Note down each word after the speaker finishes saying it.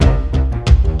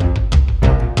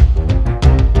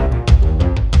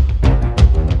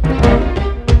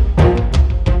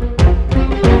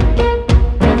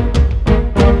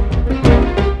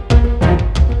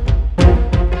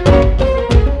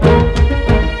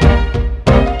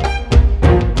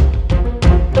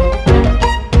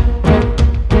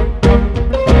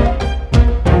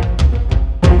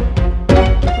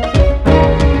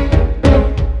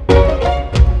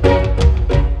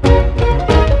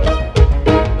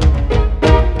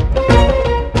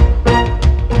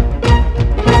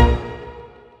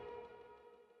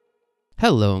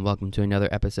Hello and welcome to another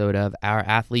episode of Our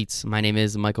Athletes. My name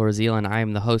is Michael Raziel and I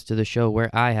am the host of the show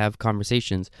where I have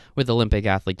conversations with Olympic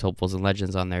athletes, hopefuls, and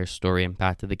legends on their story and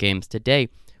path to the games. Today,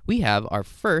 we have our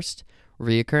first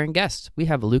reoccurring guest. We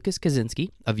have Lucas Kaczynski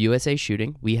of USA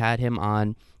Shooting. We had him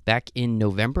on back in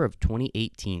November of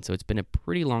 2018, so it's been a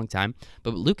pretty long time.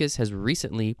 But Lucas has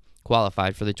recently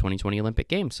qualified for the 2020 Olympic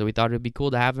Games, so we thought it would be cool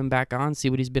to have him back on,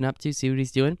 see what he's been up to, see what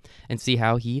he's doing, and see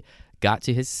how he got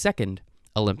to his second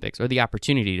Olympics, or the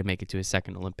opportunity to make it to his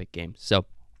second Olympic Games. So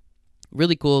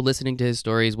really cool listening to his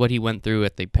stories, what he went through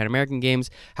at the Pan American Games,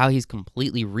 how he's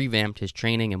completely revamped his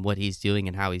training and what he's doing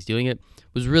and how he's doing it.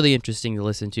 Was really interesting to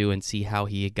listen to and see how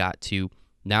he got to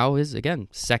now his, again,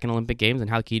 second Olympic Games and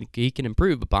how he can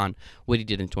improve upon what he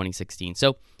did in 2016.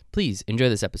 So please enjoy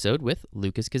this episode with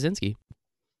Lucas Kaczynski.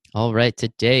 All right,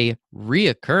 today,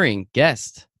 reoccurring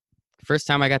guest. First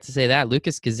time I got to say that,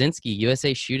 Lucas Kaczynski,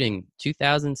 USA Shooting,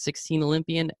 2016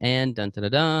 Olympian and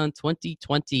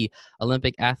 2020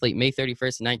 Olympic athlete, May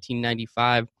 31st,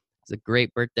 1995. It's a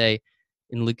great birthday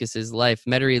in Lucas's life.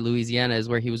 Metairie, Louisiana is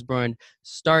where he was born.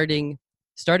 Started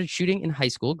shooting in high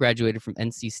school, graduated from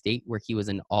NC State where he was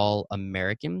an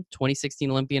All-American.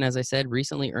 2016 Olympian, as I said,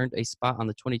 recently earned a spot on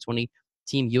the 2020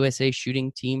 Team USA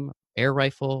Shooting Team Air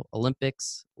Rifle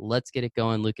Olympics. Let's get it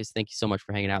going. Lucas, thank you so much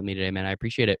for hanging out with me today, man. I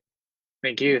appreciate it.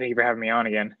 Thank you. Thank you for having me on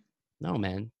again. No,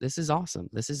 man, this is awesome.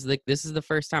 This is the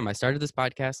first time I started this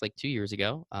podcast like 2 years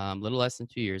ago, little less than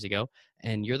 2 years ago.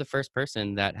 And you're the first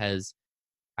person that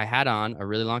I had on a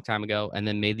really long time ago and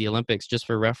then made the Olympics. Just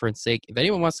for reference sake, if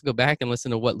anyone wants to go back and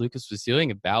listen to what Lucas was doing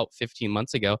about 15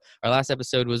 months ago, our last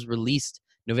episode was released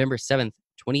November 7th,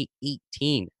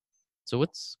 2018. So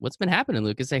what's been happening,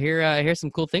 Lucas? I hear some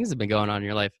cool things have been going on in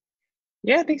your life.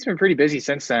 Yeah, things have been pretty busy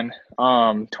since then.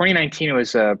 2019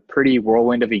 was a pretty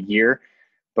whirlwind of a year,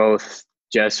 both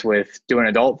just with doing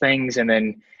adult things and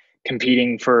then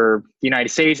competing for the United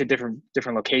States at different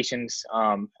locations.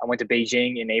 I went to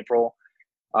Beijing in April,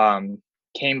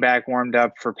 came back, warmed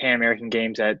up for Pan American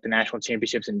Games at the National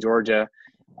Championships in Georgia,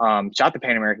 shot the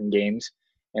Pan American Games,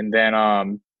 and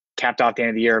then capped off the end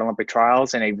of the year at Olympic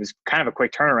trials. And it was kind of a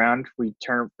quick turnaround. We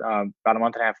turned about a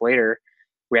month and a half later.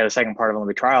 We had the second part of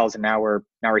Olympic trials, and now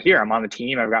we're here. I'm on the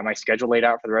team. I've got my schedule laid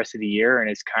out for the rest of the year,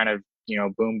 and it's kind of,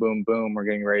 boom, boom, boom. We're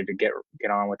getting ready to get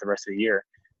on with the rest of the year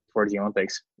towards the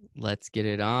Olympics. Let's get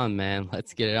it on, man.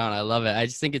 Let's get it on. I love it. I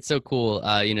just think it's so cool.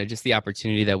 Just the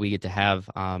opportunity that we get to have,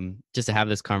 just to have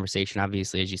this conversation.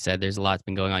 Obviously, as you said, there's a lot that's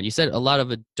been going on. You said a lot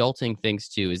of adulting things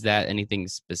too. Is that anything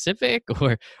specific,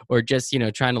 or just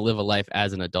trying to live a life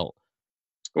as an adult?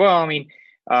 Well, I mean,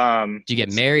 did you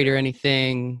get married or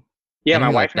anything? Yeah, my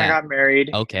wife and I got married.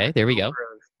 Okay, there we go.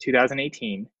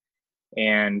 2018,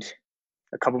 and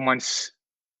a couple months.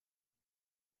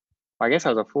 I guess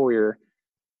that was a full year.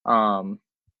 Full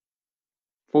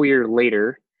year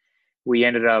later, we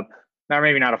ended up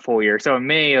maybe not a full year. So in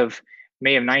May of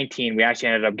 19, we actually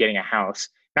ended up getting a house.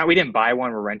 Now we didn't buy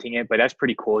one; we're renting it, but that's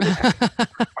pretty cool. Just having an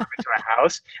apartment to a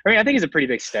house. I mean, I think it's a pretty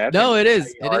big step. No, it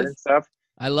is. It is. And stuff.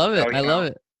 I love it. I love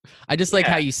it. I just like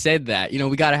how you said that.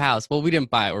 We got a house. Well, we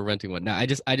didn't buy it. We're renting one. No, I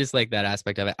just like that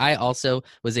aspect of it. I also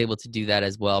was able to do that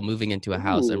as well. Moving into a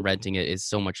house and renting it is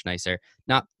so much nicer.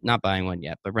 Not buying one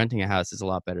yet, but renting a house is a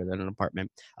lot better than an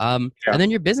apartment. And then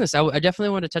your business. I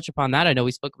definitely want to touch upon that. I know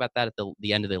we spoke about that at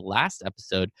the end of the last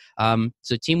episode.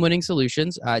 So Team Winning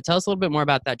Solutions. Tell us a little bit more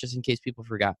about that, just in case people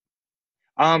forgot.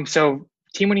 So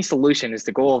Team Winning Solutions,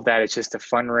 the goal of that is just to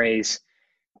fundraise.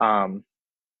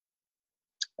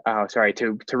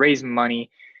 To raise money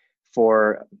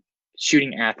for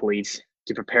shooting athletes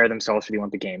to prepare themselves for the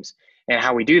Olympic Games. And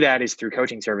how we do that is through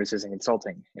coaching services and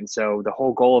consulting. And so the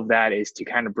whole goal of that is to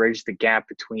kind of bridge the gap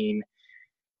between,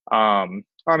 or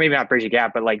maybe not bridge the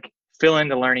gap, but like fill in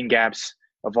the learning gaps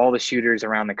of all the shooters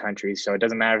around the country. So it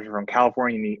doesn't matter if you're from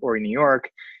California or New York.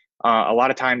 A lot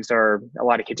of times a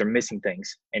lot of kids are missing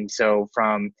things. And so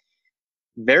from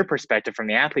their perspective, from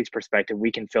the athlete's perspective,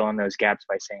 we can fill in those gaps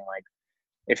by saying, like,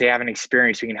 if they have an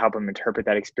experience, we can help them interpret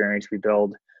that experience. We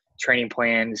build training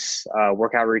plans,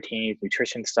 workout routines,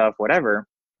 nutrition stuff, whatever,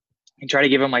 and try to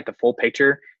give them like the full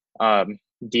picture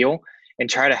deal, and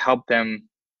try to help them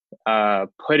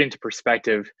put into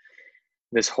perspective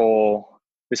this whole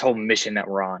mission that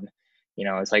we're on.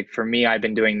 It's like, for me, I've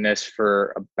been doing this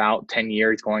for about 10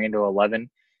 years, going into 11.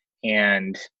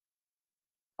 And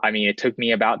I mean, it took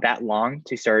me about that long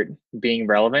to start being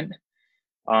relevant.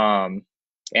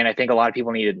 And I think a lot of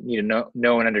people need to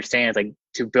know and understand, it's like,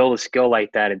 to build a skill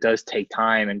like that, it does take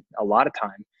time, and a lot of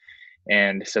time.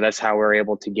 And so that's how we're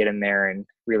able to get in there and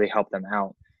really help them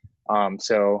out.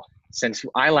 So since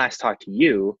I last talked to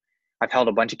you, I've held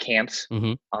a bunch of camps.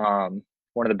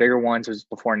 one of the bigger ones was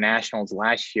before nationals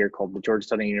last year, called the Georgia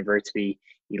Southern University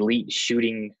Elite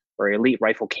Shooting or Elite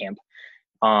Rifle Camp.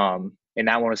 And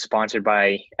that one was sponsored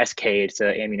by SK. It's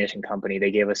an ammunition company.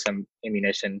 They gave us some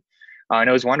ammunition, and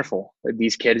it was wonderful.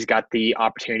 These kids got the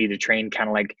opportunity to train kind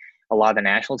of like a lot of the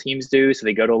national teams do. So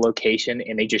they go to a location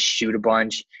and they just shoot a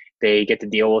bunch. They get to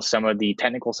deal with some of the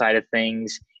technical side of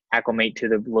things, acclimate to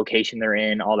the location they're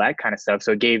in, all that kind of stuff.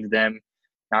 So it gave them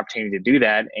an opportunity to do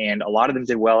that. And a lot of them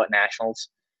did well at nationals.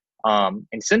 And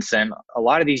since then, a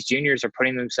lot of these juniors are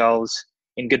putting themselves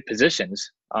in good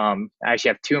positions. I actually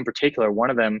have two in particular. One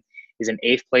of them is in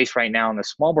 8th place right now in the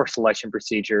small bore selection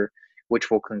procedure, which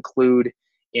will conclude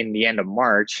in the end of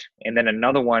March. And then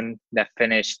another one that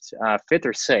finished 5th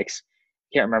or 6th.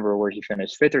 Can't remember where he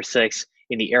finished, 5th or 6th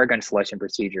in the air gun selection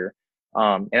procedure.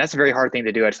 And that's a very hard thing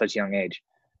to do at such a young age.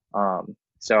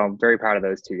 So I'm very proud of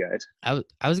those two guys.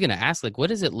 I was going to ask, like, what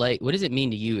is it like? What does it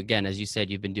mean to you? Again, as you said,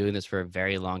 you've been doing this for a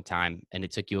very long time, and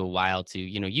it took you a while to,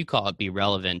 you call it be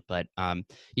relevant, but,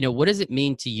 what does it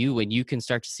mean to you when you can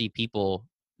start to see people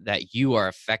that you are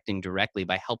affecting directly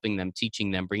by helping them,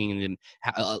 teaching them, bringing them,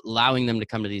 allowing them to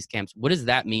come to these camps? What does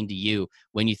that mean to you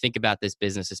when you think about this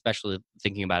business, especially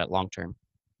thinking about it long term?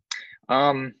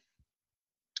 Well,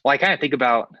 I kind of think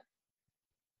about,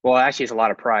 actually it's a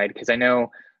lot of pride, because I know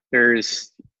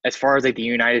there's, as far as like the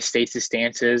United States'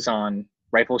 stance is on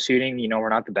rifle shooting, we're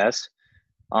not the best.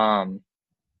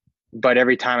 But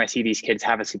every time I see these kids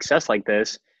have a success like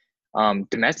this,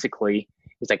 domestically,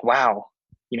 it's like, wow,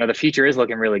 the future is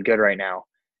looking really good right now.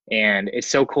 And it's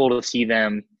so cool to see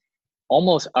them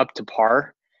almost up to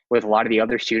par with a lot of the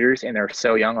other shooters, and they're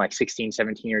so young, like 16,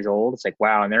 17 years old. It's like,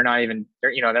 wow. And they're not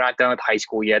done with high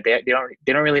school yet. They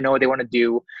don't really know what they want to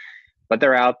do, but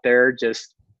they're out there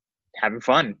just having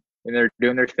fun, and they're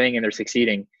doing their thing, and they're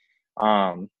succeeding.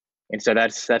 And so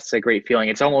that's a great feeling.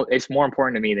 It's more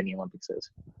important to me than the Olympics is.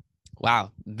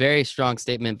 Wow. Very strong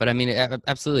statement. But I mean,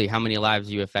 absolutely. How many lives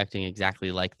are you affecting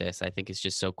exactly like this? I think it's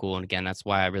just so cool. And again, that's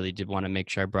why I really did want to make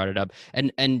sure I brought it up.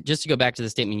 And just to go back to the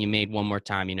statement you made one more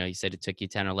time, you said it took you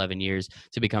 10 or 11 years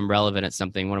to become relevant at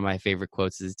something. One of my favorite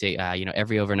quotes is,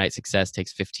 every overnight success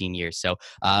takes 15 years. So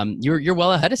you're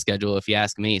well ahead of schedule, if you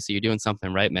ask me. So you're doing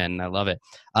something right, man. I love it.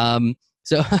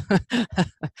 So,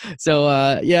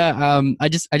 I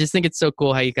just think it's so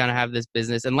cool how you kind of have this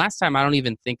business. And last time, I don't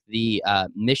even think the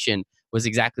mission was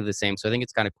exactly the same. So I think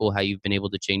it's kind of cool how you've been able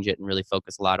to change it and really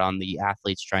focus a lot on the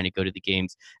athletes trying to go to the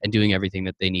games and doing everything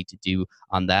that they need to do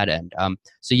on that end.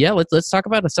 Let's talk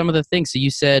about some of the things. So you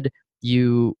said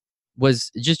you was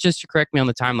just to correct me on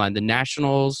the timeline, the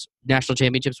national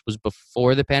championships was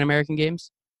before the Pan American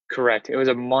Games? Correct. It was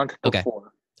a month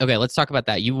before. Okay, let's talk about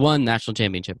that. You won national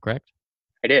championship, correct?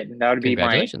 I did. That would be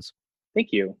Congratulations.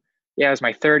 Thank you. Yeah, it was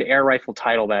my 3rd air rifle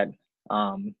title that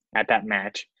at that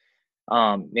match.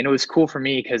 And it was cool for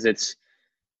me because it's,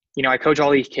 I coach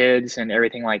all these kids and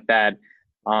everything like that.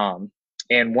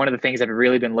 And one of the things I've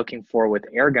really been looking for with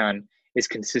airgun is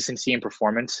consistency and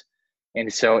performance.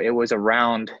 And so it was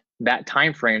around that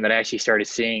time frame that I actually started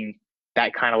seeing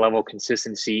that kind of level of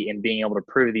consistency and being able to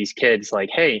prove to these kids like,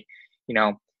 hey,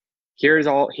 here's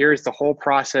the whole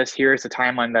process. Here's the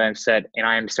timeline that I've set, and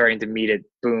I am starting to meet it.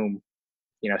 Boom.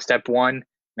 Step 1,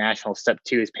 national. Step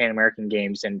 2 is Pan American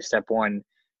Games, and step 1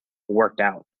 worked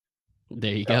out.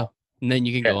 There you go. And then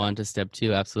you can go on to step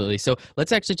 2. Absolutely. So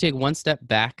let's actually take one step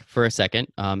back for a second.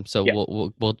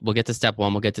 We'll get to step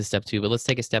 1, we'll get to step 2, but let's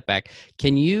take a step back.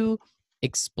 Can you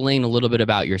explain a little bit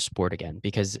about your sport again?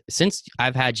 Because since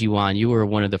I've had you on, you were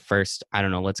one of the first, I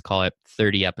don't know, let's call it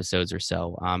 30 episodes or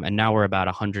so. And now we're about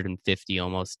 150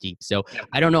 almost deep. So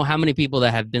I don't know how many people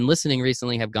that have been listening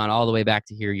recently have gone all the way back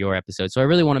to hear your episode. So I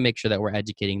really want to make sure that we're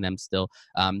educating them still.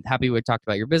 Happy we talked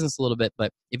about your business a little bit,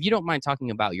 but if you don't mind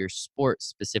talking about your sport,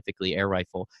 specifically air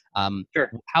rifle,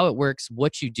 sure. How it works,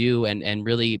 what you do, and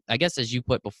really, I guess, as you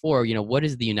put before, what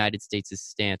is the United States'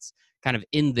 stance kind of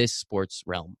in this sports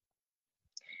realm?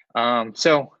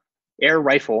 So air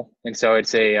rifle. And so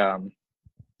it's a,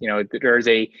 there's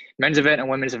a men's event, a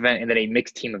women's event, and then a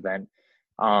mixed team event.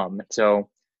 I'll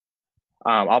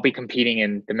be competing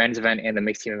in the men's event and the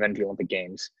mixed team event at the Olympic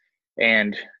Games.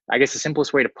 And I guess the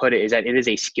simplest way to put it is that it is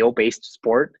a skill-based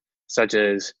sport, such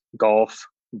as golf,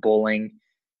 bowling,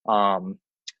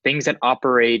 things that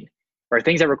operate or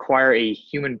things that require a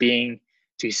human being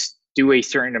to do a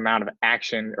certain amount of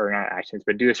action, or not actions,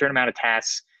 but do a certain amount of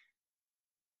tasks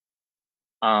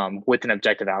with an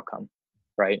objective outcome,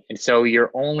 right? And so you're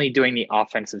only doing the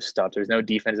offensive stuff. There's no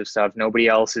defensive stuff. Nobody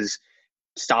else is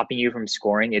stopping you from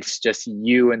scoring. It's just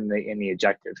you and the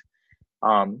objective.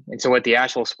 And so what the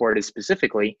actual sport is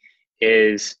specifically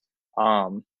is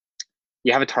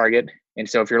you have a target, And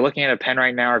so if you're looking at a pen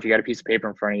right now, or if you got a piece of paper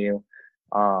in front of you,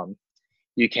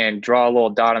 you can draw a little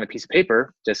dot on the piece of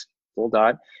paper, just a little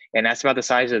dot, and that's about the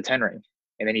size of the 10 ring.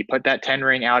 And then you put that 10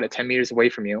 ring out at 10 meters away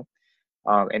from you,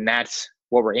 and that's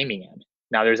what we're aiming at.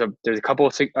 Now there's a couple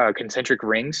of concentric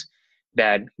rings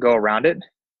that go around it,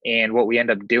 and what we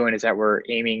end up doing is that we're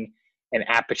aiming an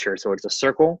aperture. So it's a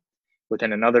circle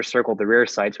within another circle, the rear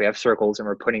side. So we have circles, and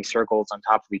we're putting circles on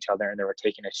top of each other, and then we're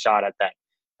taking a shot at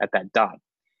that dot.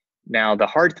 Now the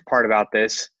hard part about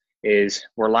this is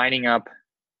we're lining up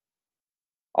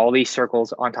all these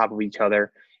circles on top of each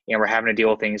other, and we're having to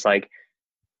deal with things like,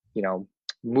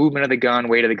 movement of the gun,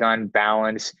 weight of the gun,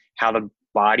 balance, how the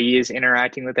body is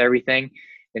interacting with everything.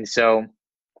 And so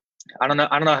I don't know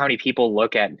how many people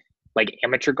look at like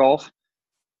amateur golf,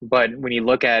 but when you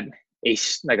look at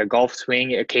a golf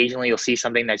swing, occasionally you'll see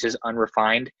something that's just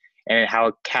unrefined and how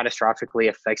it catastrophically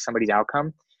affects somebody's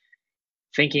outcome.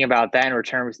 Thinking about that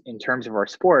in terms of our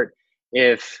sport,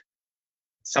 if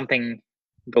something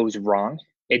goes wrong,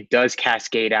 it does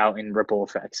cascade out in ripple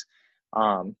effects.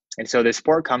 And so the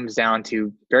sport comes down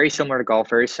to very similar to golf,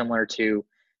 very similar to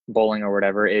bowling or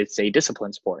whatever. It's a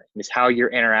discipline sport. It's how you're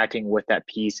interacting with that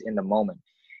piece in the moment.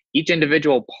 Each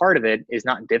individual part of it is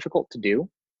not difficult to do,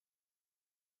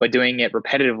 but doing it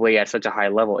repetitively at such a high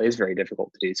level is very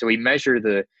difficult to do. So we measure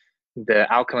the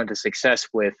outcome of the success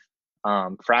with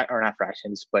not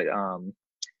fractions, but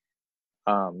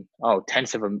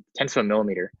tenths of a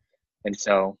millimeter. And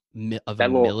so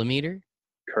millimeter?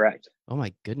 Correct. Oh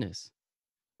my goodness.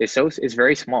 It's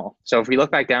very small. So if we look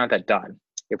back down at that dot,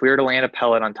 if we were to land a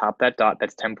pellet on top of that dot,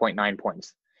 that's 10.9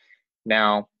 points.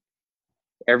 Now,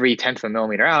 every tenth of a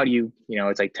millimeter out,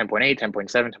 it's like 10.8,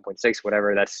 10.7, 10.6,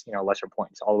 whatever. That's lesser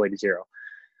points all the way to 0.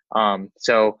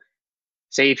 So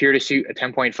say if you're to shoot a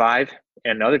 10.5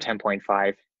 and another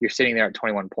 10.5, you're sitting there at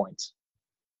 21 points.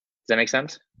 Does that make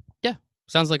sense? Yeah,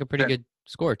 sounds like a pretty good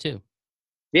score too.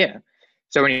 Yeah.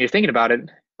 So when you're thinking about it,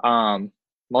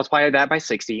 multiply that by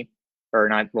 60, or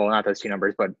not those two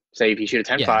numbers, but say if you shoot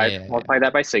a 10.5, multiply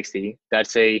that by 60.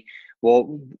 That's a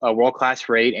world-class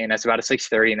rate, and that's about a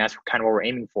 630, and that's kind of what we're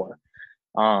aiming for.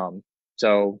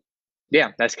 So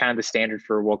yeah, that's kind of the standard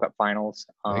for World Cup finals.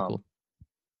 Very cool.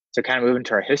 So kind of moving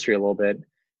to our history a little bit,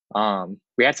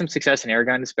 we had some success in air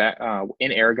gun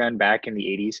back in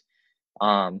the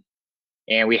 80s.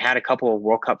 And we had a couple of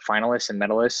World Cup finalists and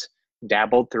medalists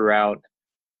dabbled throughout,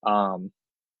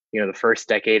 the first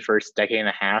decade and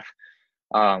a half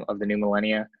of the new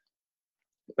millennia.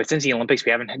 But since the Olympics,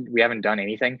 we haven't done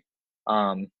anything.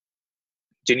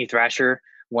 Ginny Thrasher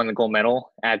won the gold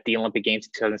medal at the Olympic Games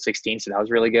in 2016, so that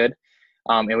was really good.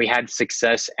 And we had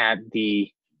success at the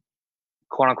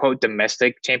quote-unquote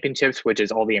domestic championships, which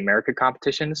is all the America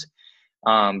competitions.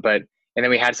 And then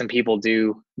we had some people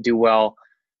do well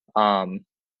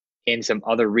in some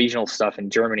other regional stuff in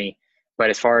Germany. But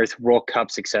as far as World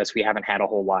Cup success, we haven't had a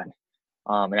whole lot.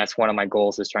 And that's one of my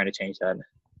goals, is trying to change that.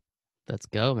 Let's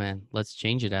go, man. Let's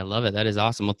change it. I love it. That is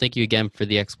awesome. Well, thank you again for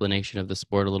the explanation of the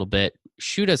sport a little bit.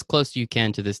 Shoot as close as you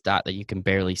can to this dot that you can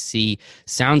barely see.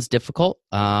 Sounds difficult,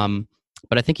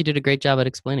 but I think you did a great job at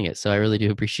explaining it. So I really do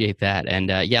appreciate that. And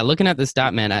looking at this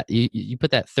dot, man, you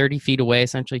put that 30 feet away,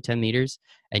 essentially 10 meters,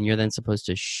 and you're then supposed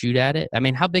to shoot at it. I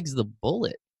mean, how big's the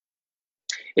bullet?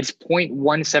 It's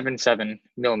 0.177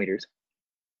 millimeters.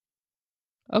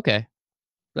 Okay.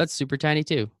 That's super tiny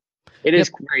too. It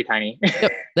is very tiny.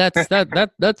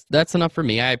 That's enough for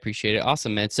me. I appreciate it.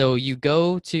 Awesome, man. So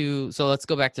let's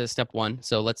go back to step one.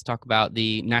 So let's talk about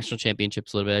the national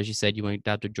championships a little bit. As you said, you went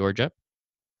down to Georgia.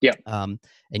 Yeah. And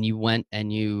you went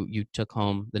and you took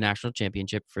home the national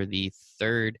championship for the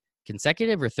third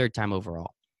consecutive or third time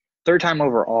overall? Third time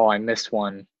overall. I missed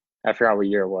one. I forgot what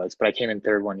year it was, but I came in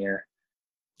third one year.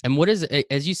 And what is,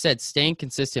 as you said, staying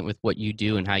consistent with what you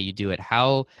do and how you do it,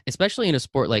 how, especially in a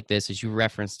sport like this, as you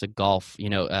referenced to golf,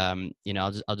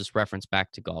 I'll just reference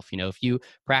back to golf. If you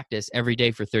practice every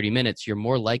day for 30 minutes, you're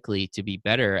more likely to be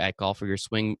better at golf, or your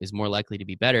swing is more likely to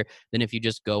be better than if you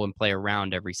just go and play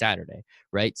around every Saturday,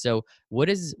 right? So what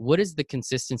is the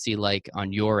consistency like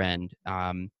on your end,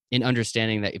 in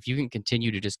understanding that if you can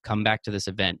continue to just come back to this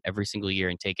event every single year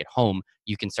and take it home,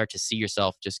 you can start to see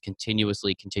yourself just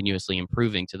continuously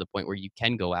improving to the point where you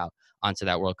can go out onto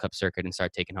that World Cup circuit and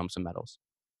start taking home some medals?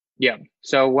 Yeah.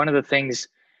 So one of the things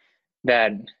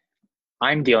that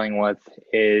I'm dealing with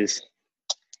is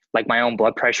like my own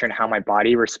blood pressure and how my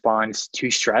body responds to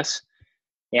stress.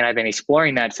 And I've been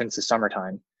exploring that since the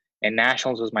summertime. And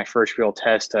nationals was my first real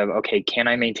test of, okay, can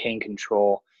I maintain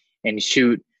control and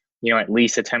shoot at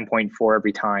least a 10.4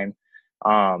 every time.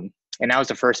 And that was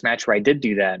the first match where I did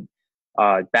do that.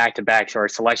 back to back. So our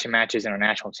selection matches and our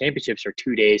national championships are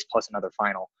 2 days plus another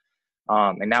final.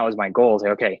 And that was my goal.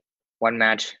 Like, okay, one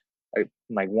match,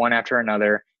 like one after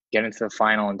another, get into the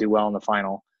final and do well in the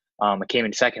final. I came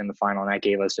in second in the final, and that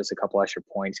gave us just a couple extra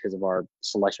points because of our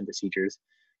selection procedures.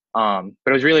 But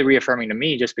it was really reaffirming to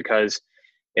me just because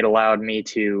it allowed me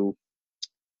to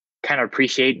kind of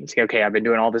appreciate and say, okay, I've been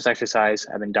doing all this exercise.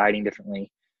 I've been dieting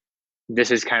differently. This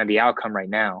is kind of the outcome right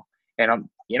now. And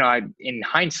in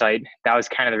hindsight, that was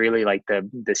kind of really like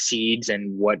the seeds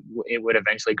and what it would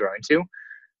eventually grow into.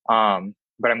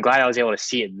 But I'm glad I was able to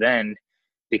see it then,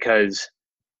 because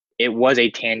it was a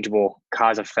tangible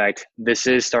cause effect. This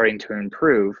is starting to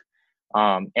improve,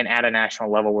 and at a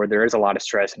national level where there is a lot of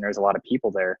stress and there's a lot of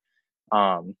people there,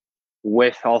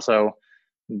 with also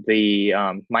the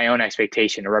my own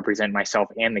expectation to represent myself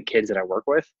and the kids that I work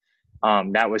with.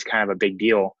 That was kind of a big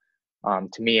deal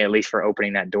to me, at least for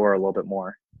opening that door a little bit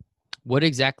more. What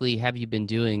exactly have you been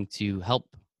doing to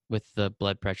help with the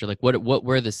blood pressure? Like what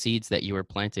were the seeds that you were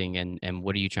planting, and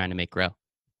what are you trying to make grow?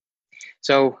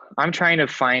 So I'm trying to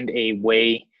find a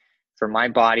way for my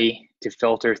body to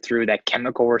filter through that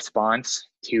chemical response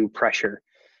to pressure.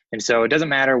 And so it doesn't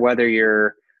matter whether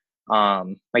you're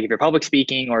like if you're public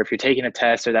speaking or if you're taking a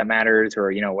test or that matters,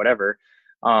 or whatever.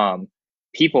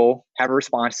 People have a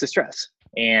response to stress,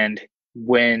 and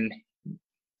when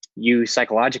you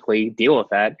psychologically deal with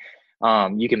that,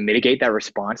 you can mitigate that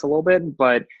response a little bit,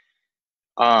 but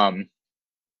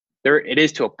there it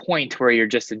is to a point where you're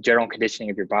just the general conditioning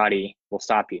of your body will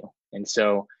stop you. And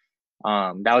so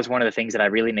that was one of the things that I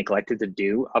really neglected to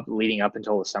do leading up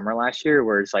until the summer last year,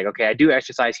 where it's like, okay, I do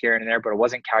exercise here and there, but it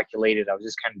wasn't calculated. I was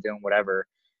just kind of doing whatever.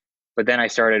 But then I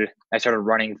started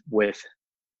running with,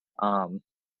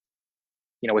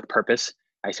 with purpose.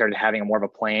 I started having more of a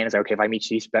plan. It's like, okay, if I meet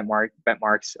these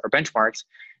benchmarks,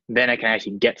 then I can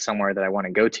actually get somewhere that I want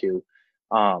to go to.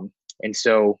 And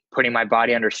so putting my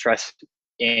body under stress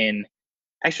in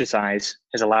exercise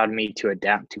has allowed me to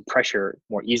adapt to pressure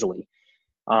more easily.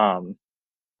 And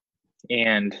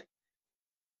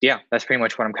yeah, that's pretty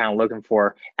much what I'm kind of looking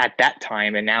for at that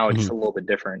time. And now it's a little bit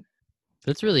different.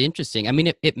 That's really interesting. I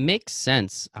mean, it makes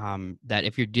sense that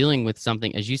if you're dealing with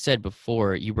something, as you said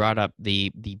before, you brought up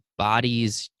the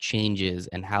body's changes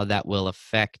and how that will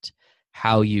affect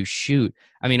how you shoot.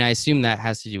 I mean, I assume that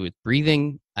has to do with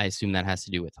breathing. I assume that has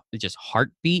to do with just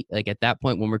heartbeat. Like at that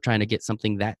point, when we're trying to get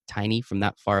something that tiny from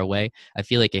that far away, I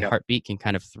feel like a heartbeat can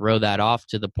kind of throw that off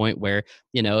to the point where,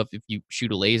 if you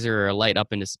shoot a laser or a light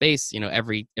up into space,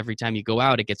 every time you go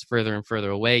out, it gets further and further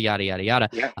away, yada, yada, yada.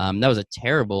 Yeah. That was a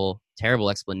terrible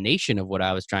explanation of what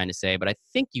I was trying to say, but I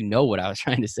think you know what I was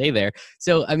trying to say there.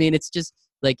 So, I mean, it's just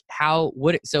like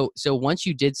so once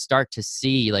you did start to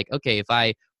see like, okay, if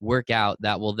I work out,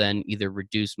 that will then either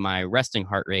reduce my resting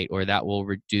heart rate or that will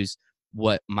reduce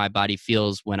what my body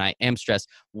feels when I am stressed.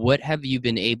 What have you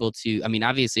been able to, I mean,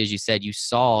 obviously, as you said, you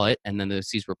saw it and then those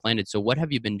seeds were planted. So what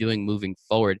have you been doing moving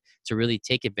forward to really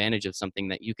take advantage of something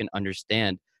that you can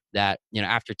understand that,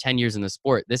 after 10 years in the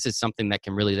sport, this is something that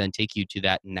can really then take you to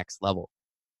that next level?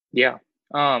 Yeah.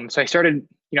 So I started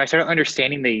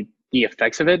understanding the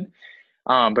effects of it.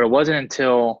 But it wasn't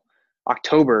until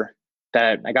October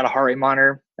that I got a heart rate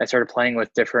monitor. I started playing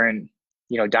with different,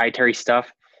 dietary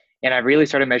stuff, and I really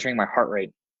started measuring my heart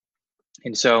rate.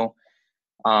 And so,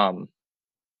 when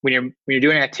you're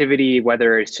doing an activity,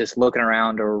 whether it's just looking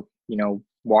around or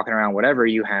walking around, whatever,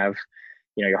 you have,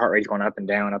 your heart rate's going up and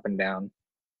down, up and down.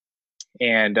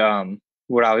 And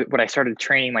what I started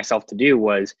training myself to do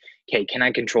was, okay, can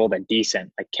I control that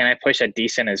descent? Like, can I push that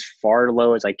descent as far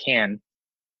low as I can?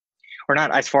 Or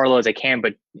not as far low as I can,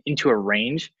 but into a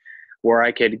range where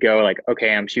I could go like,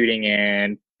 okay, I'm shooting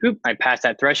and boop, I passed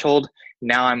that threshold.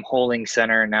 Now I'm holding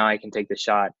center. Now I can take the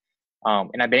shot.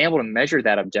 And I've been able to measure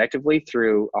that objectively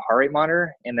through a heart rate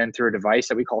monitor and then through a device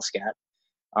that we call SCAT.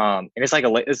 And it's like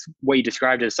it's what you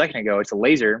described a second ago. It's a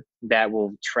laser that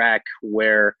will track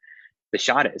where the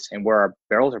shot is and where our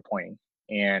barrels are pointing.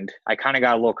 And I kind of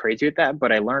got a little crazy with that,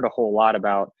 but I learned a whole lot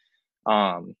about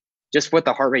just what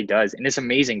the heart rate does. And it's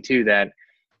amazing too that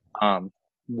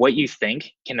what you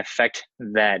think can affect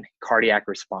that cardiac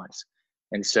response.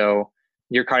 And so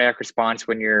your cardiac response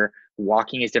when you're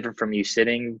walking is different from you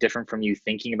sitting, different from you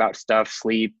thinking about stuff,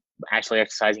 sleep, actually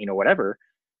exercising, whatever.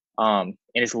 And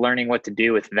it's learning what to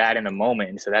do with that in the moment.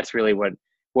 And so that's really what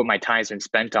my time's been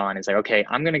spent on. Is like, okay,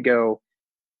 I'm going to go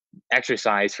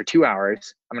exercise for 2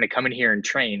 hours. I'm going to come in here and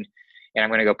train, and I'm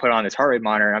going to go put on this heart rate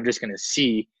monitor. And I'm just going to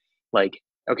see like,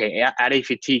 okay, at a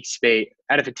fatigue state,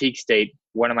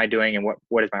 what am I doing and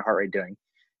what is my heart rate doing?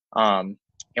 And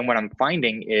what I'm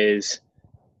finding is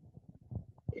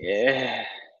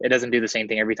it doesn't do the same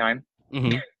thing every time. Hmm.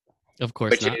 Of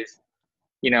course which not. is,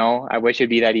 I wish it'd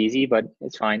be that easy, but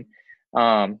it's fine.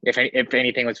 If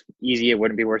anything was easy, it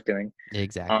wouldn't be worth doing.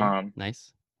 Exactly. Um,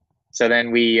 Nice. so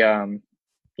then we, you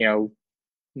know,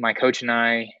 my coach and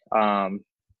I,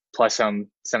 plus some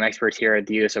experts here at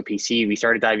the USOPC, we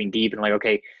started diving deep and like,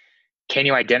 okay, can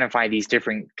you identify these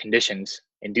different conditions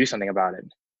and do something about it?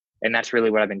 And that's really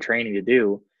what I've been training to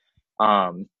do.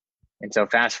 Um, and so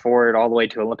fast forward all the way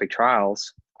to Olympic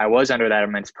trials, I was under that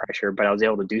immense pressure, but I was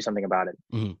able to do something about it.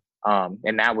 Mhm.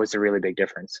 And that was a really big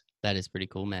difference. That is pretty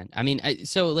cool, man. I mean,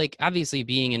 so like obviously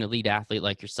being an elite athlete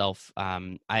like yourself,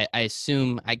 I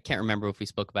assume I can't remember if we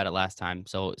spoke about it last time,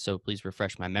 so please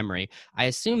refresh my memory. I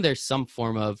assume there's some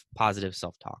form of positive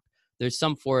self-talk. There's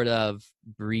some form of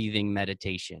breathing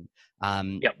meditation.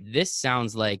 Yep. This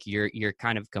sounds like you're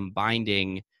kind of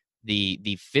combining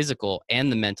the physical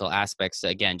and the mental aspects to,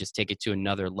 again, just take it to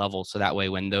another level. So that way,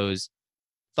 when those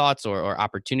thoughts or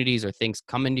opportunities or things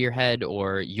come into your head,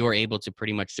 or you're able to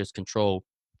pretty much just control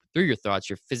through your thoughts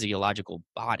your physiological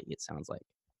body, it sounds like.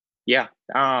 Yeah.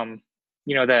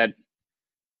 That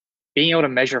being able to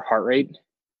measure heart rate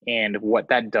and what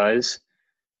that does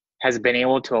has been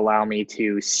able to allow me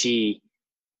to see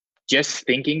just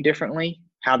thinking differently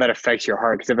how that affects your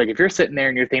heart. Because if you're sitting there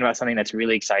and you're thinking about something that's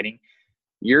really exciting,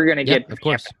 you're going to Yeah, get of amped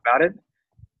course. about it.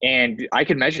 And I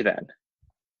could measure that.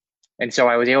 And so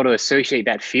I was able to associate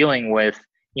that feeling with,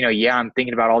 yeah, I'm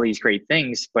thinking about all these great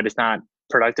things, but it's not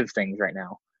productive things right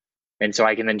now. And so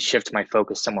I can then shift my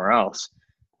focus somewhere else.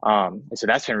 And so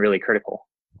that's been really critical.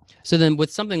 So then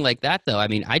with something like that though, I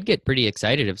mean, I'd get pretty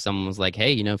excited if someone was like,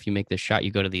 hey, if you make this shot,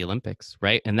 you go to the Olympics,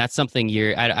 right? And that's something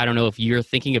I don't know if you're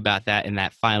thinking about that in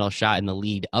that final shot in the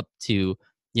lead up to,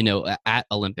 at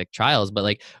Olympic trials, but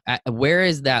like, where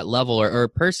is that level, or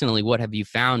personally, what have you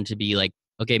found to be like,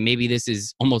 okay, maybe this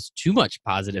is almost too much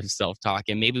positive self-talk,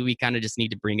 and maybe we kind of just need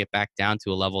to bring it back down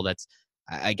to a level that's,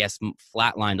 I guess,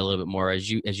 flatlined a little bit more, as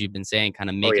you've been saying, kind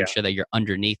of Oh making yeah. sure that you're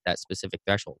underneath that specific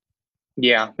threshold.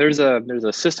 Yeah. There's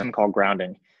a system called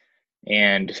grounding.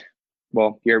 And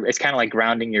well, it's kind of like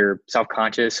grounding your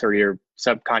self-conscious or your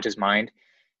subconscious mind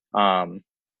um,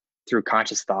 through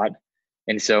conscious thought.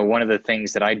 And so one of the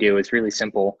things that I do is really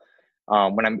simple.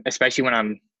 Especially when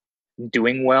I'm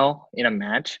doing well in a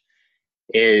match,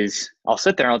 is I'll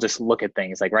sit there and I'll just look at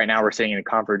things. Like right now, we're sitting in a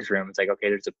conference room. It's like, okay,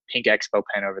 there's a pink expo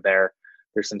pen over there.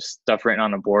 There's some stuff written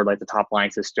on the board, like the top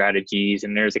lines of strategies,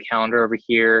 and there's a calendar over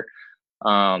here.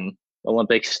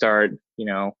 Olympics start,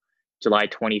 July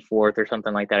 24th or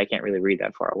something like that. I can't really read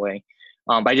that far away.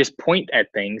 But I just point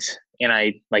at things and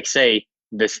I like say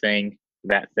this thing,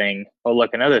 that thing. Oh,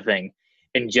 look, another thing.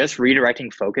 And just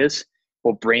redirecting focus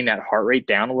will bring that heart rate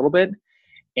down a little bit.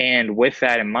 And with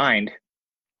that in mind,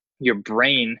 your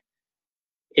brain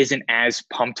isn't as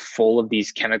pumped full of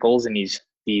these chemicals and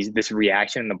this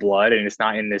reaction in the blood, and it's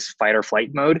not in this fight or flight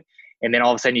mode. And then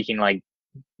all of a sudden you can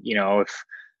if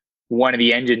one of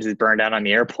the engines is burned out on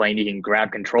the airplane, you can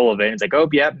grab control of it. And it's like, oh,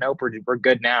 yep, nope, we're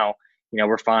good now.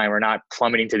 We're fine. We're not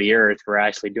plummeting to the earth. We're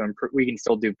actually we can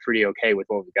still do pretty okay with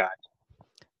what we got.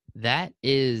 That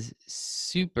is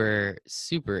super,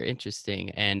 super interesting.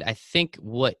 And I think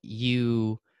what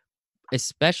you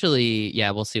especially,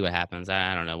 yeah, we'll see what happens.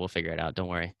 I don't know. We'll figure it out. Don't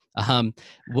worry.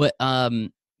 What,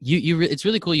 it's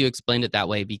really cool you explained it that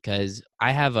way, because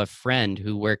I have a friend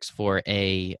who works for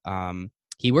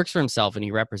he works for himself and he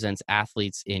represents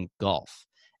athletes in golf.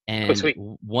 Oh, And sweet.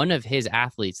 one of his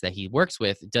athletes that he works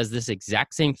with does this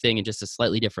exact same thing in just a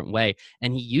slightly different way.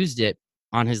 And he used it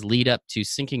on his lead up to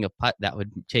sinking a putt that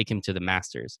would take him to the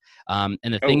Masters. And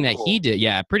the thing Oh, that he cool. did,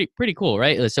 yeah, pretty cool,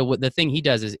 right? So what the thing he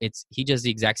does is he does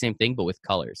the exact same thing, but with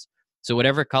colors. So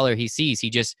whatever color he sees, he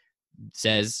just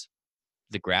says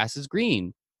the grass is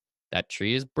green, that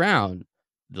tree is brown,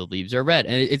 the leaves are red,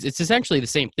 and it's essentially the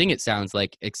same thing. It sounds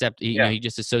like, except Yeah. he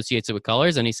just associates it with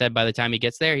colors. And he said by the time he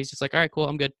gets there, he's just like, all right, cool,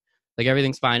 I'm good, like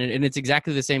everything's fine. And it's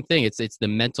exactly the same thing. It's the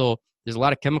mental. There's a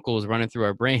lot of chemicals running through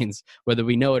our brains, whether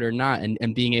we know it or not,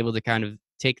 and being able to kind of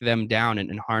take them down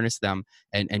and harness them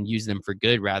and use them for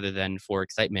good rather than for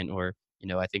excitement, or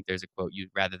I think there's a quote, you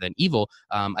rather than evil,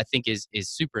 I think is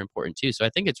super important too. So I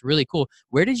think it's really cool.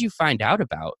 Where did you find out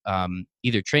about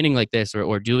either training like this,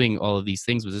 or doing all of these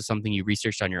things? Was this something you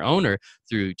researched on your own, or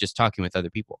through just talking with other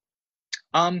people?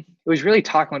 It was really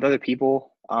talking with other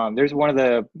people. There's one of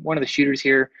the shooters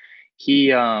here.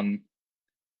 He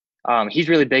he's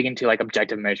really big into like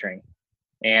objective measuring.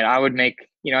 And I would make,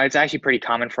 it's actually pretty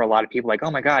common for a lot of people, like,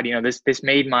 oh my God, this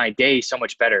made my day so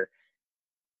much better.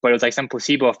 But it was like some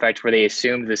placebo effect where they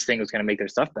assumed this thing was going to make their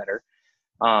stuff better.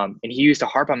 And he used to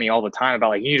harp on me all the time about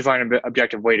like, you need to find an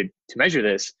objective way to measure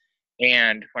this.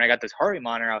 And when I got this heart rate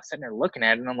monitor, I was sitting there looking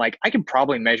at it, and I'm like, I could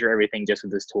probably measure everything just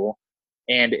with this tool.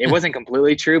 And it wasn't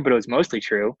completely true, but it was mostly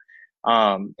true.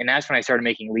 And that's when I started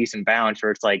making leaps and bounds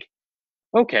where it's like,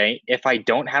 okay, if I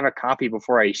don't have a copy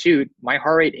before I shoot, my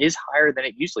heart rate is higher than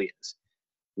it usually is.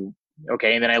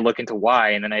 Okay, and then I look into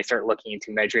why, and then I start looking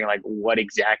into measuring like what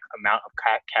exact amount of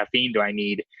caffeine do I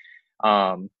need,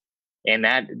 and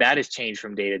that has changed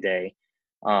from day to day.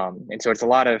 And so it's a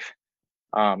lot of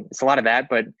that.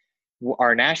 But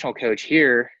our national coach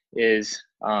here is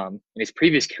in his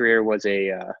previous career was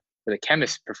a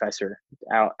chemist professor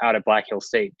out at Black Hill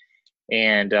State,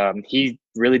 and he's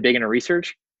really big into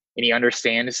research, and he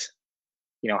understands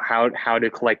how to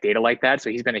collect data like that. So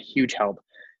he's been a huge help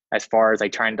as far as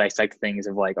like trying to dissect things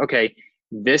of like, okay,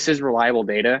 this is reliable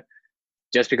data.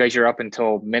 Just because you're up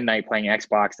until midnight playing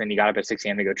Xbox, then you got up at 6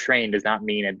 a.m. to go train, does not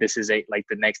mean that this is the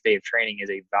next day of training is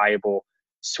a valuable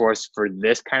source for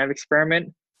this kind of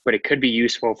experiment, but it could be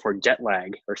useful for jet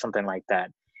lag or something like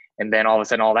that. And then all of a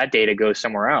sudden, all that data goes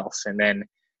somewhere else. And then,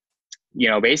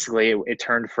 basically it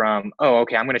turned from, oh,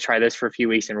 okay, I'm going to try this for a few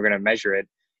weeks and we're going to measure it.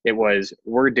 It was,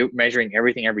 we're measuring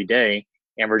everything every day,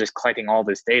 and we're just collecting all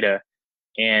this data.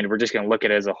 And we're just going to look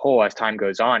at it as a whole as time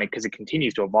goes on, because it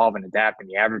continues to evolve and adapt, and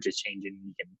the average is changing.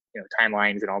 You can,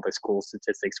 timelines and all this cool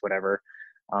statistics, whatever.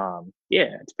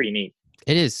 Yeah, it's pretty neat.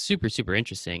 It is super, super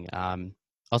interesting.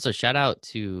 Also, shout out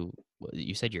to,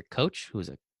 you said your coach, who's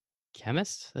a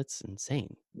chemist? That's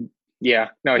insane. Yeah,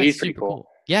 no, That's he's pretty cool.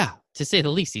 Yeah, to say the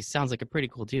least. He sounds like a pretty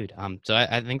cool dude. So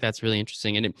I think that's really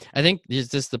interesting. And I think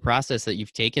just the process that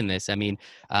you've taken this, I mean,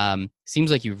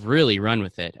 seems like you've really run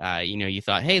with it. You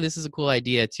thought, hey, this is a cool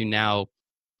idea, to now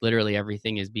literally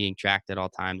everything is being tracked at all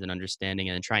times and understanding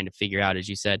and trying to figure out, as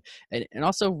you said. And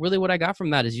also really what I got from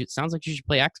that is it sounds like you should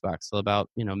play Xbox till about,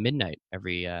 midnight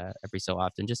every so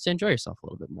often, just to enjoy yourself a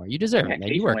little bit more. You deserve it,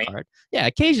 man. You work hard. Yeah,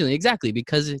 occasionally, exactly,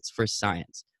 because it's for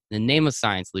science. In the name of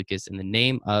science, Lucas, in the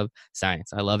name of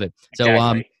science. I love it. So,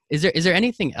 exactly. Is there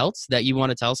anything else that you want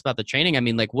to tell us about the training? I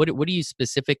mean, like, what are you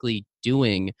specifically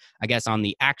doing, I guess, on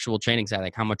the actual training side?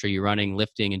 Like, how much are you running,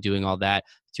 lifting, and doing all that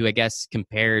to, I guess,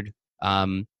 compared,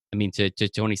 to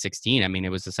 2016? I mean, it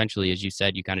was essentially, as you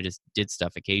said, you kind of just did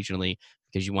stuff occasionally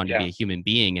because you wanted to be a human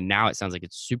being. And now it sounds like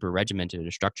it's super regimented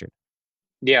and structured.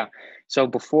 Yeah. So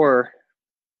before,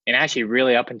 and actually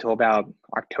really up until about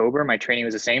October, my training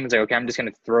was the same. It's like, okay, I'm just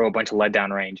going to throw a bunch of lead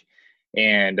down range.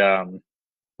 And,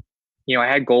 I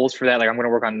had goals for that. Like, I'm going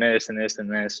to work on this and this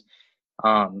and this.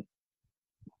 And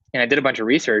I did a bunch of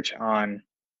research on,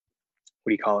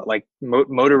 like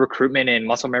motor recruitment and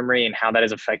muscle memory, and how that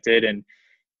is affected, and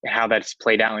how that's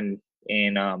played out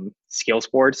in skill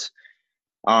sports.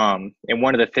 And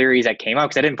one of the theories that came up,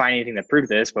 because I didn't find anything that proved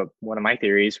this, but one of my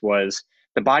theories was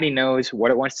the body knows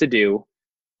what it wants to do.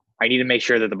 I need to make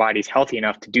sure that the body's healthy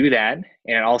enough to do that. And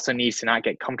it also needs to not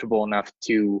get comfortable enough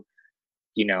to,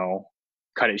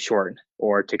 cut it short,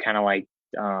 or to kind of like,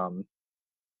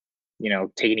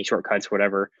 take any shortcuts,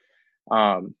 whatever.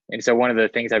 And so one of the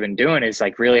things I've been doing is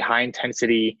like really high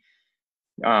intensity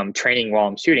training while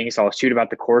I'm shooting. So I'll shoot about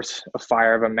the course of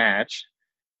fire of a match.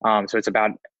 So it's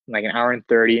about like an hour and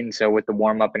 30. And so with the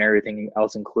warm up and everything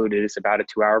else included, it's about a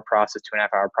 2-hour process,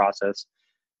 2.5-hour process.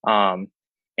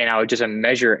 And I would just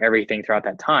measure everything throughout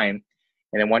that time.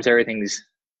 And then once everything's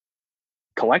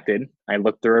collected, I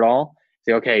look through it all,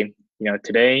 say, okay,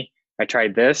 today I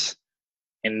tried this,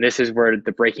 and this is where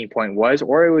the breaking point was,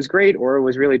 or it was great, or it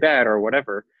was really bad, or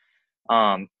whatever.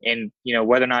 And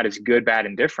whether or not it's good, bad,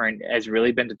 and different has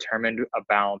really been determined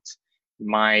about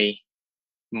my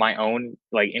own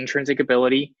like intrinsic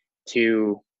ability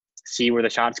to see where the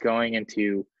shot's going and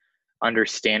to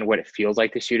understand what it feels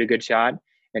like to shoot a good shot,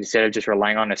 instead of just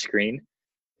relying on a screen.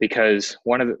 Because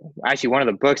one of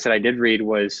the books that I did read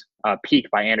was Peak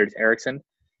by Anders Ericsson.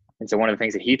 And so one of the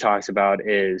things that he talks about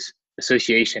is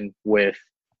association with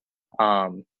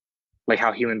like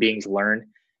how human beings learn,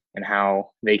 and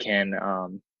how they can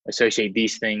associate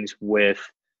these things with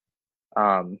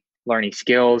learning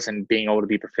skills and being able to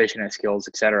be proficient at skills,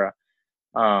 etc.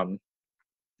 And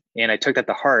I took that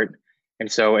to heart.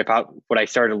 And so what I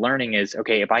started learning is,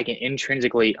 okay, if I can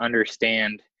intrinsically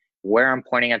understand where I'm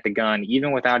pointing at the gun,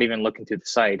 even without even looking through the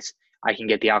sights, I can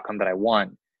get the outcome that I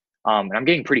want. And I'm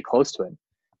getting pretty close to it.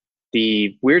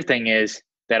 The weird thing is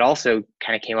that also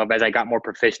kind of came up as I got more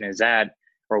proficient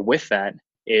with that,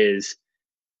 is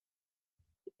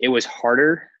it was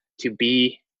harder to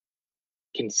be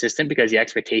consistent because the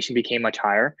expectation became much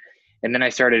higher. And then I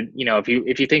started,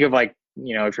 if you think of like,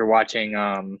 if you're watching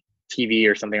TV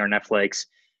or something, or Netflix,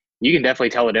 you can definitely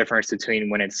tell the difference between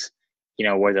when it's,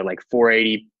 was it like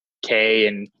 480K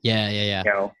and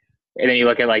yeah. and then you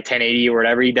look at like 1080 or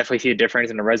whatever, you definitely see a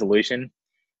difference in the resolution.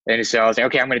 And so I was like,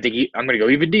 okay, I'm gonna go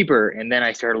even deeper. And then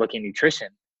I started looking at nutrition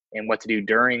and what to do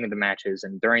during the matches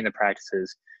and during the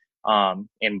practices,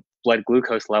 and blood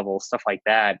glucose levels, stuff like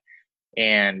that.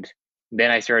 And then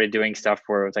I started doing stuff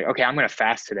where it was like, okay, I'm gonna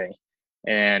fast today,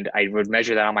 and I would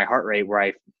measure that on my heart rate where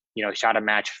I, shot a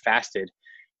match fasted,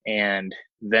 and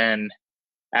then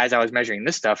as I was measuring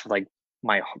this stuff, like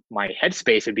my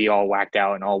headspace would be all whacked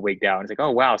out and all wigged out. And it's like,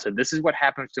 oh wow, so this is what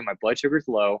happens to my blood sugar's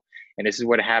low, and this is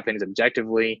what happens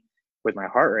objectively with my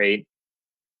heart rate.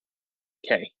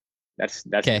 Okay, that's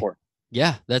Okay. important.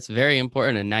 Yeah, that's very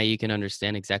important. And now you can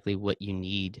understand exactly what you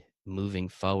need moving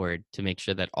forward to make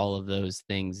sure that all of those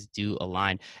things do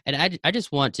align. And I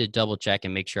just want to double check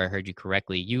and make sure I heard you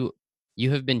correctly.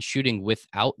 You have been shooting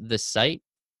without the sight,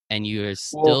 and you are Well,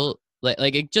 still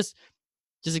like it just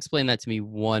explain that to me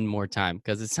one more time,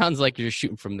 because it sounds like you're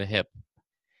shooting from the hip.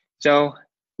 so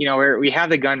we have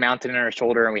the gun mounted on our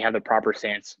shoulder and we have the proper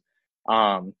stance.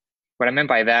 What I meant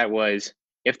by that was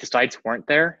if the sights weren't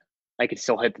there, I could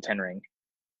still hit the 10 ring.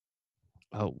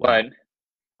 Oh But wow.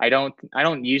 I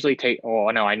don't usually take, oh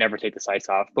no, I never take the sights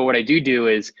off. But what I do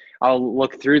is I'll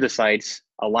look through the sights,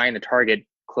 align the target,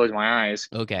 close my eyes,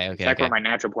 Okay, and okay, check where okay. my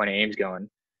natural point of aim is going.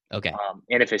 Okay.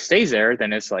 And if it stays there,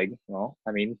 then it's like, well,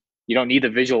 I mean, you don't need the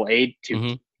visual aid to Mm-hmm.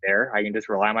 keep it there. I can just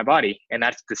rely on my body. And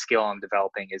that's the skill I'm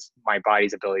developing, is my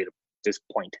body's ability to just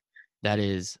point. That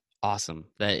is awesome.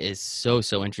 That is so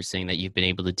interesting that you've been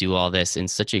able to do all this in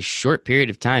such a short period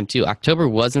of time too. October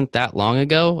wasn't that long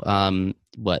ago.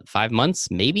 What, 5 months,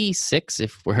 maybe 6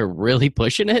 if we're really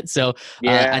pushing it. So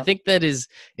I Yeah. think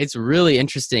it's really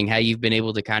interesting how you've been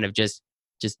able to kind of just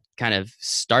kind of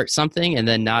start something, and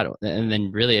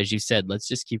then really, as you said, let's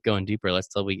just keep going deeper. Let's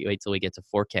till we wait till we get to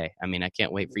 4K. I mean, I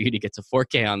can't wait for you to get to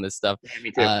 4K on this stuff. Yeah,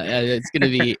 me too.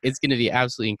 It's gonna be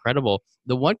absolutely incredible.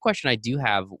 The one question I do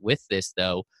have with this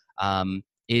though,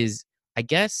 is, I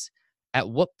guess, at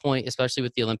what point, especially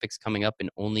with the Olympics coming up in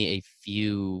only a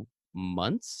few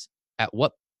months, at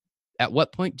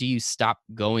what point do you stop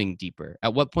going deeper?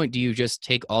 At what point do you just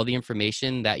take all the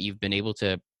information that you've been able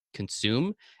to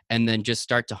consume and then just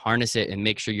start to harness it and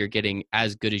make sure you're getting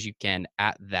as good as you can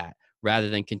at that, rather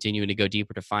than continuing to go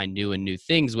deeper to find new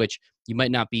things, which you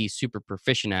might not be super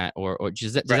proficient at, or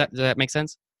does that does Right. that does that make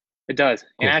sense? It does.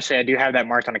 And Cool. actually, I do have that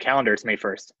marked on the calendar. It's May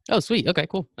 1st. Oh, sweet. Okay,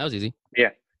 cool. That was easy. Yeah.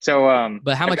 So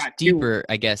But how I've much got two. deeper,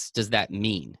 I guess, does that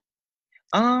mean?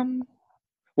 Um,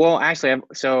 well, actually,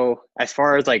 so as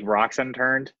far as like rocks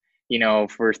unturned,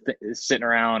 if we're sitting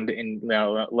around and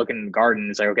looking in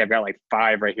gardens, like okay, I've got like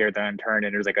 5 right here that unturned,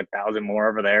 and there's like 1,000 more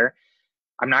over there.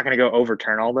 I'm not going to go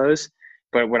overturn all those,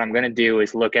 but what I'm going to do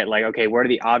is look at like, okay, what are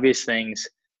the obvious things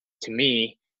to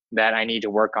me that I need to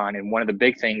work on? And one of the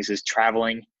big things is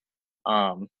traveling,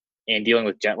 um, and dealing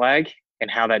with jet lag, and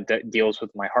how that deals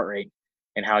with my heart rate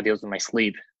and how it deals with my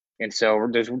sleep. And so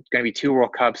there's going to be 2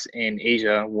 World Cups in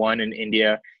Asia, one in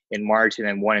India in March, and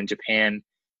then one in Japan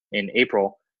in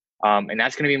April. And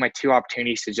that's going to be my 2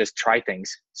 opportunities to just try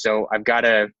things. So um, I've got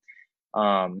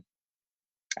an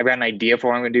idea for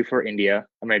what I'm going to do for India.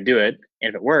 I'm going to do it. And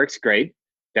if it works, great.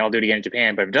 Then I'll do it again in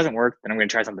Japan. But if it doesn't work, then I'm going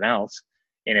to try something else.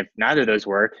 And if neither of those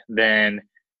work, then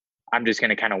I'm just going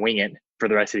to kind of wing it for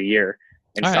the rest of the year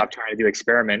and All right. stop trying to do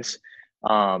experiments,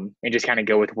 and just kind of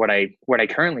go with what I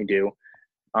currently do.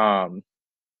 Um,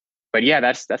 but yeah,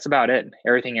 that's about it.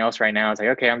 Everything else right now is like,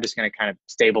 okay, I'm just going to kind of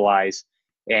stabilize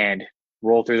and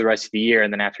roll through the rest of the year.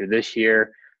 And then after this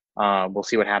year, we'll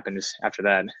see what happens after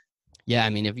that. Yeah,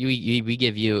 I mean, if we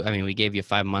give you, I mean, we gave you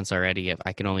 5 months already. If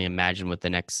I can only imagine what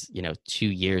the next, 2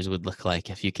 years would look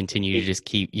like if you continue to just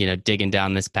keep, digging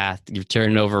down this path. You're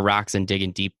turning over rocks and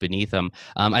digging deep beneath them.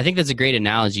 I think that's a great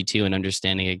analogy too, and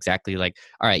understanding exactly like,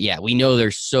 all right, yeah, we know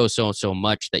there's so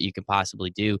much that you can possibly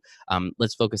do.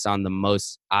 Let's focus on the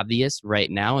most obvious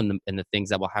right now, and the things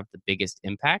that will have the biggest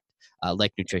impact,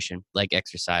 like nutrition, like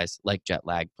exercise, like jet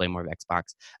lag, play more of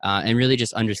Xbox, and really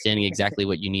just understanding exactly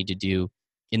what you need to do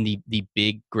in the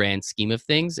big grand scheme of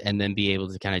things, and then be able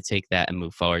to kind of take that and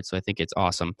move forward. So I think it's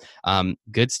awesome.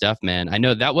 Good stuff, man. I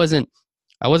know I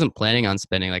wasn't planning on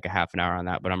spending like a half an hour on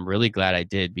that, but I'm really glad I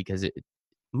did, because it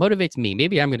motivates me.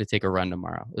 Maybe I'm going to take a run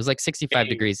tomorrow. It was like 65 Hey,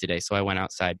 degrees today, so I went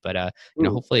outside, but ooh, there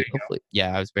you hopefully,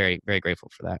 yeah, I was very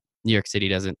grateful for that. New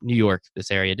York,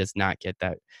 this area does not get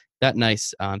that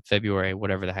nice on February,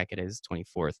 whatever the heck it is,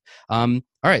 24th. All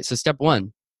right. So step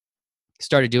one,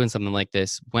 started doing something like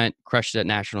this, went crushed at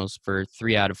nationals for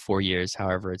 3 out of 4 years,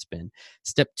 however it's been.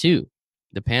 Step two,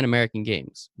 the Pan American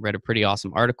Games. Read a pretty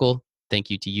awesome article thank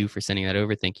you to you for sending that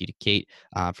over. Thank you to Kate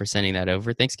for sending that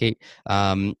over. Thanks, Kate.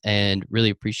 And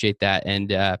really appreciate that.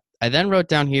 And I then wrote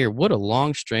down here, what a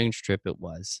long, strange trip it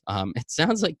was. It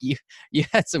sounds like you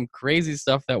had some crazy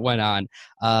stuff that went on.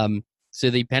 So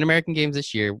the Pan American Games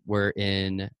this year were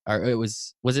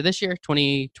was it this year,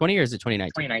 2020, or is it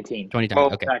 2019? 2019.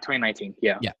 2019, okay. 2019,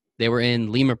 yeah. Yeah, they were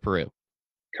in Lima, Peru.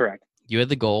 Correct. You had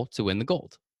the goal to win the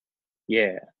gold.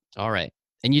 Yeah. All right.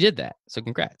 And you did that. So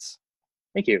congrats.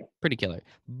 Thank you. Pretty killer.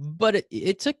 But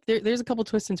it took, there's a couple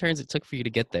twists and turns it took for you to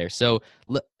get there. So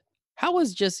how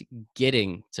was just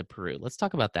getting to Peru? Let's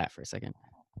talk about that for a second.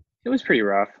 It was pretty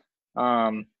rough.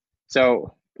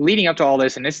 So leading up to all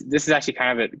this, and this is actually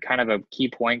kind of a key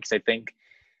point, because I think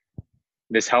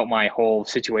this helped my whole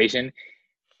situation.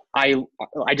 I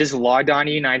just logged on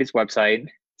to United's website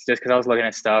just because I was looking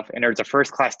at stuff, and there was a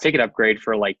first class ticket upgrade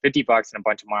for like $50 and a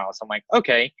bunch of miles. So I'm like,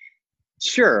 okay,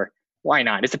 sure, why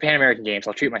not? It's the Pan American Games.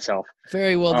 I'll treat myself.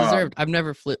 Very well deserved. I've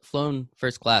never flown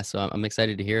first class, so I'm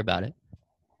excited to hear about it.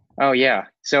 Oh yeah.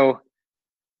 So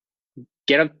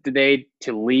get up today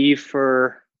to leave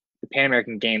for the Pan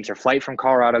American Games. Our flight from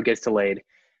Colorado gets delayed.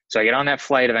 So I get on that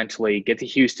flight eventually, get to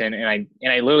Houston, and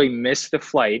I literally miss the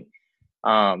flight.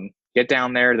 Get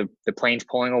down there, the plane's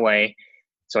pulling away.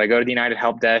 So I go to the United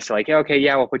help desk. They're like, yeah, okay,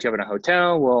 yeah, we'll put you up in a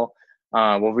hotel. We'll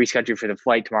reschedule for the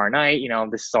flight tomorrow night. You know,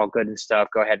 this is all good and stuff.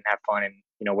 Go ahead and have fun and,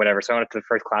 you know, whatever. So I went up to the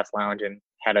first class lounge and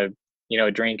had a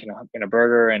drink and a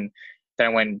burger. And then I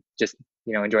went just,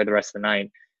 enjoyed the rest of the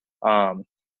night.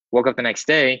 Woke up the next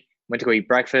day, went to go eat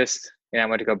breakfast, and I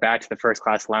went to go back to the first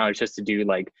class lounge just to do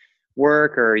like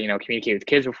work or, communicate with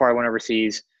kids before I went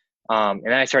overseas. And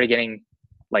then I started getting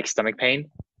like stomach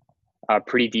pain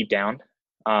pretty deep down.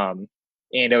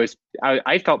 And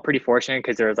I felt pretty fortunate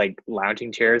because there was like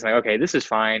lounging chairs. Like, okay, this is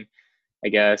fine, I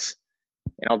guess,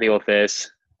 and I'll deal with this.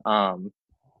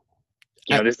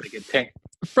 This is a good thing.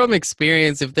 From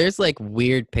experience, if there's like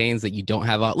weird pains that you don't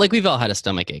have, like we've all had a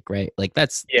stomach ache, right? Like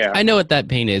I know what that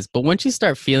pain is, but once you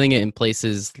start feeling it in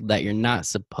places that you're not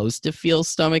supposed to feel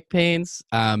stomach pains,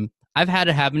 I've had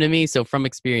it happen to me. So from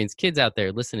experience, kids out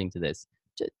there listening to this,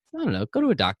 I don't know, go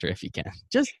to a doctor if you can.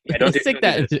 Just stick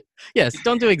that. Yes,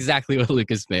 don't do exactly what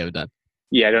Lucas may have done.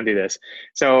 Yeah, don't do this.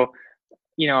 So,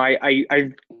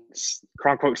 I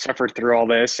quote unquote suffered through all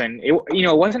this, and it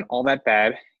wasn't all that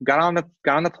bad. Got on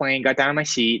the plane, got down in my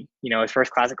seat. It's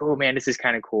first class. Like, oh man, this is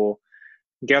kind of cool.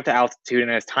 Get up to altitude,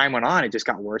 and as time went on, it just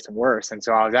got worse and worse. And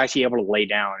so I was actually able to lay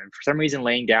down, and for some reason,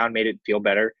 laying down made it feel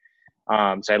better.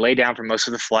 So I lay down for most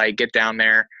of the flight. Get down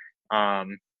there. My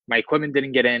equipment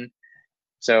didn't get in.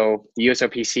 So the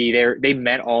USOPC, they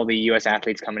met all the U.S.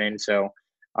 athletes coming in. So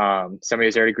somebody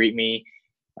was there to greet me,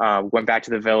 went back to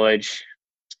the village,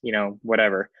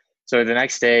 whatever. So the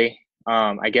next day,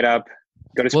 I get up,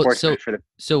 go to Sportsman for the.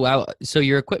 So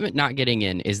your equipment not getting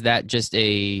in, is that just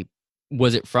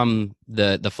was it from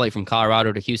the flight from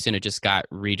Colorado to Houston? It just got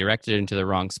redirected into the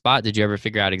wrong spot. Did you ever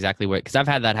figure out exactly what? Because I've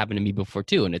had that happen to me before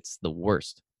too, and it's the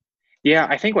worst. Yeah,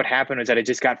 I think what happened was that it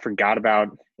just got forgot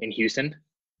about in Houston.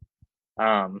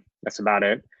 That's about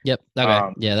it. Yep.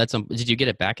 Okay. Yeah, did you get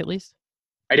it back at least?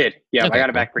 I did. Yeah, okay, I got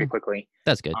it back pretty quickly.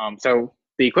 That's good. So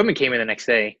the equipment came in the next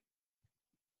day.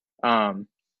 But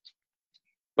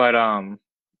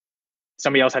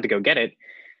somebody else had to go get it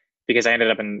because I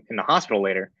ended up in the hospital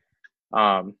later.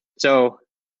 So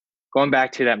going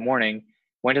back to that morning,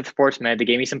 went to the sports med. They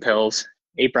gave me some pills,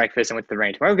 ate breakfast, and went to the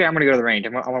range. Well, okay, I'm going to go to the range. I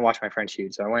want to watch my friend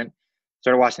shoot. So I went,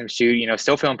 started watching them shoot,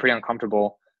 still feeling pretty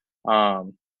uncomfortable.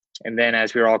 And then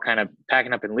as we were all kind of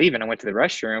packing up and leaving, I went to the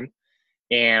restroom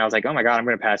and I was like, oh my God, I'm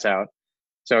going to pass out.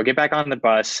 So I get back on the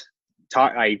bus.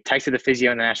 I texted the physio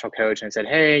and the national coach and said,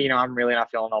 hey, I'm really not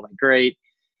feeling all that great.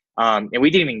 And we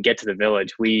didn't even get to the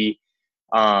village. We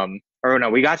got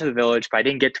to the village, but I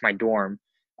didn't get to my dorm.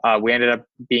 We ended up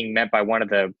being met by one of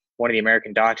the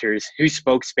American doctors who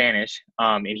spoke Spanish.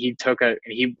 And we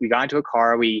got into a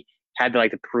car. We had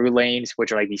the Peru lanes,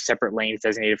 which are like these separate lanes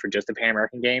designated for just the Pan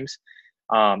American Games.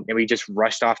 And we just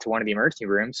rushed off to one of the emergency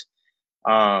rooms.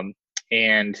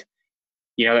 And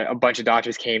a bunch of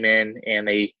doctors came in and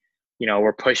they,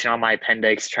 were pushing on my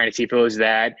appendix, trying to see if it was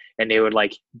that. And they would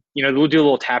they'll do a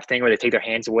little tap thing where they take their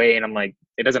hands away. And I'm like,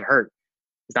 it doesn't hurt.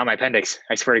 It's not my appendix.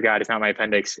 I swear to God, it's not my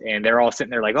appendix. And they're all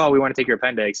sitting there like, oh, we want to take your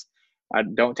appendix.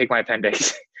 Don't take my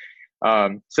appendix.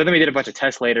 So then we did a bunch of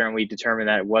tests later and we determined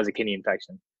that it was a kidney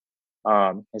infection.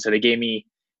 And so they gave me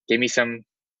some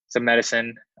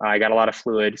medicine. I got a lot of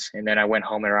fluids, and then I went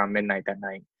home at around midnight that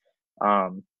night.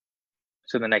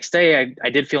 So the next day I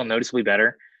did feel noticeably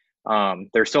better.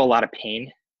 There's still a lot of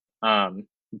pain,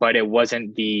 but it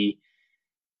wasn't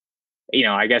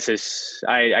I guess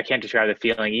I can't describe the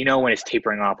feeling. When it's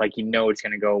tapering off, like it's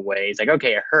gonna go away. It's like,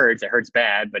 okay, it hurts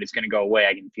bad, but it's gonna go away.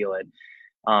 I can feel it.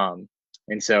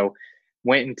 And so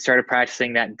went and started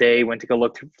practicing that day. Went to go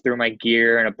look through my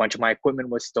gear, and a bunch of my equipment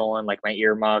was stolen, like my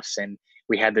earmuffs, and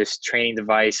we had this training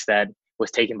device that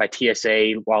was taken by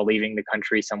TSA while leaving the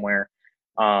country somewhere,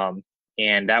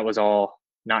 and that was all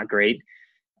not great.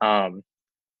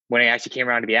 When it actually came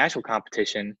around to the actual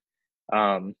competition,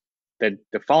 the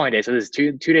following day, so this is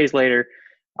two days later,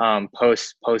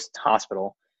 post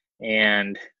hospital,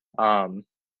 and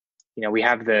we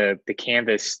have the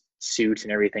canvas suits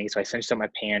and everything. So I cinched up my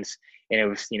pants, and it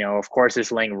was, of course,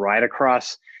 it's laying right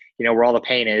across, where all the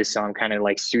pain is. So I'm kind of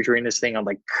like suturing this thing. I'm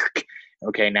like,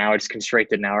 okay, now it's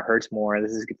constricted. Now it hurts more.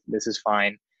 This is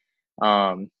fine.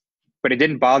 But it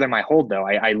didn't bother my hold though.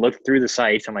 I looked through the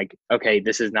sights. I'm like, okay,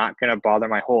 this is not going to bother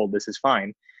my hold. This is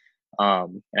fine.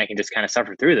 And I can just kind of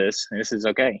suffer through this, and this is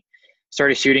okay.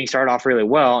 Started off really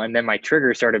well, and then my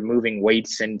trigger started moving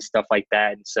weights and stuff like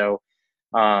that. And so,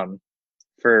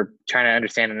 for trying to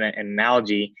understand an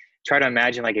analogy, try to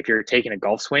imagine like if you're taking a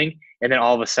golf swing, and then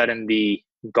all of a sudden the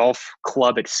golf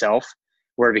club itself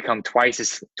where it become twice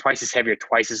as heavy or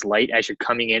twice as light as you're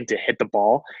coming in to hit the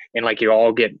ball, and like you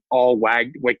all get all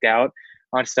wigged out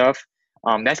on stuff.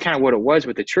 That's kind of what it was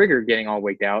with the trigger getting all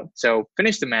wigged out. So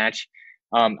finished the match.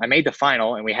 I made the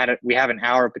final, and we have an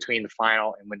hour between the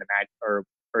final and when the match,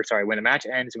 when the match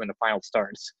ends and when the final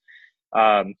starts.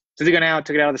 Took it out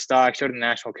of the stock, showed the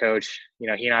national coach. He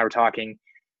and I were talking.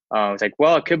 I was like,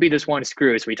 well, it could be this one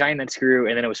screw. So we tightened that screw,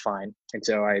 and then it was fine. And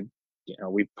so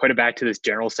we put it back to this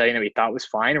general setting that we thought was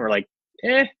fine. And we're like,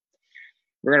 we're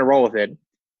going to roll with it. And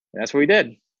that's what we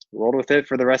did. Rolled with it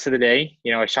for the rest of the day.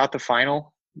 I shot the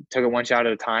final, took it one shot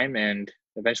at a time, and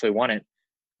eventually won it.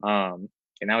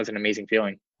 And that was an amazing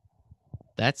feeling.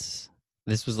 This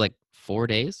was like 4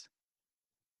 days?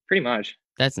 Pretty much.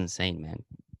 That's insane, man.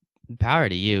 Power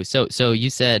to you. So you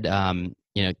said,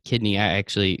 kidney, I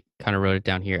actually kind of wrote it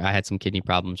down here. I had some kidney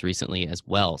problems recently as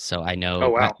well. So I know. Oh,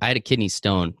 wow. I had a kidney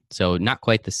stone, so not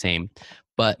quite the same.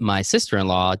 But my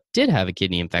sister-in-law did have a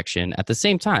kidney infection at the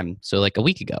same time. So like a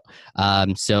week ago.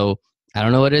 So I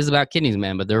don't know what it is about kidneys,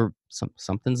 man, but there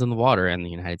something's in the water in the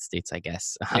United States, I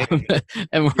guess.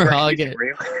 And we're all getting.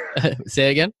 Say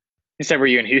it again. You said, were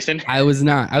you in Houston? I was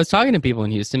not. I was talking to people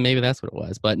in Houston. Maybe that's what it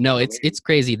was. But no, it's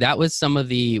crazy. That was some of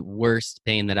the worst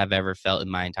pain that I've ever felt in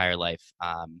my entire life.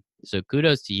 So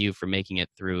kudos to you for making it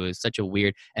through. It was such a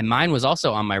weird, and mine was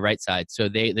also on my right side. So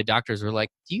the doctors were like,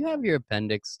 "Do you have your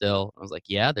appendix still?" I was like,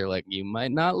 "Yeah." They're like, "You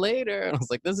might not later." And I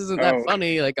was like, "This isn't that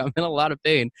funny. Like I'm in a lot of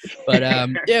pain." But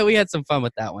yeah, we had some fun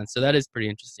with that one. So that is pretty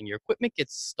interesting. Your equipment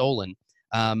gets stolen.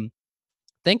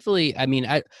 Thankfully, I mean,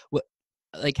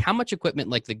 like how much equipment,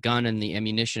 like the gun and the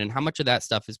ammunition, and how much of that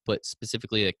stuff is put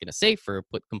specifically like in a safe or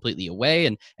put completely away,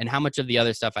 and how much of the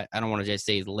other stuff, I don't want to just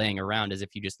say is laying around as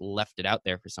if you just left it out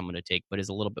there for someone to take, but is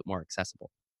a little bit more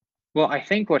accessible? Well, I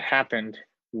think what happened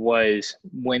was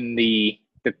when the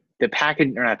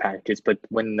package, or not packages, but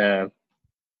when the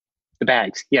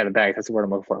bags, the bags, that's the word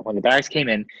I'm looking for. When the bags came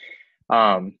in,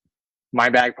 my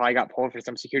bag probably got pulled for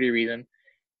some security reason,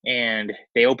 and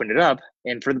they opened it up,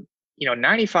 and for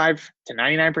 95 to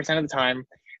 99% of the time,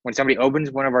 when somebody opens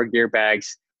one of our gear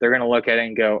bags, they're going to look at it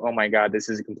and go, oh my God, this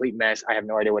is a complete mess. I have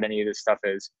no idea what any of this stuff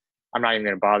is. I'm not even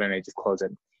going to bother, and they just close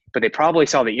it. But they probably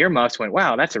saw the earmuffs, went,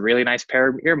 wow, that's a really nice pair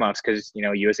of earmuffs because,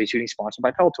 USA Shooting sponsored by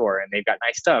Peltor, and they've got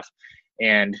nice stuff.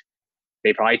 And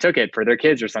they probably took it for their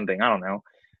kids or something. I don't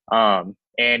know.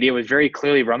 And it was very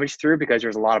clearly rummaged through because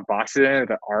there's a lot of boxes in there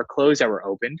that are closed that were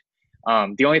opened.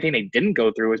 The only thing they didn't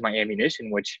go through was my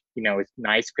ammunition, which, is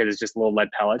nice because it's just little lead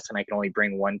pellets and I can only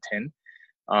bring one tin.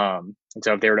 And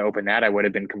so if they were to open that, I would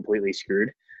have been completely screwed.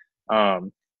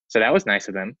 So that was nice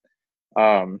of them.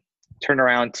 Turn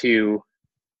around to,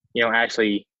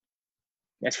 actually,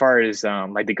 as far as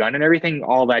like the gun and everything,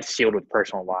 all that's sealed with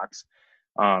personal locks.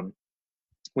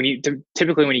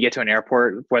 Typically when you get to an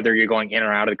airport, whether you're going in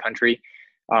or out of the country,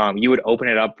 you would open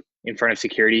it up in front of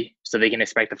security so they can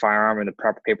inspect the firearm and the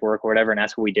proper paperwork or whatever. And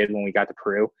that's what we did when we got to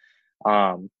Peru.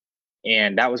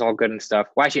 And that was all good and stuff.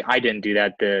 Well, actually, I didn't do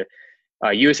that. The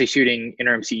USA Shooting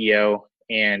interim CEO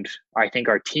and I think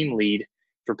our team lead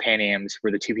for Pan Ams were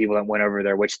the two people that went over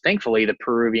there, which thankfully the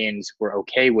Peruvians were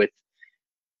okay with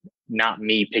not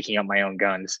me picking up my own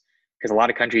guns, because a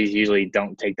lot of countries usually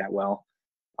don't take that well.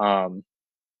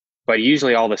 But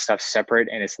usually all the stuff's separate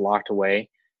and it's locked away.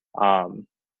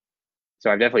 So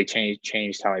I've definitely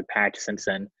changed how I pack since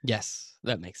then. Yes,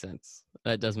 that makes sense.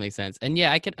 That does make sense. And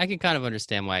yeah, I can kind of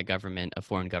understand why a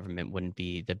foreign government wouldn't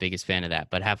be the biggest fan of that.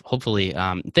 But hopefully,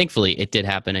 thankfully it did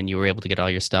happen and you were able to get all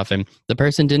your stuff and the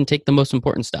person didn't take the most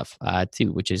important stuff,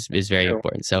 too, which is very True.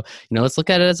 important. So, let's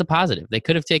look at it as a positive. They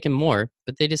could have taken more,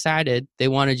 but they decided they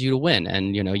wanted you to win.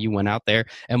 And, you went out there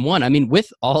and won. I mean,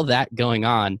 with all that going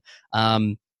on,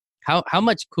 how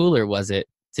much cooler was it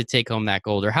to take home that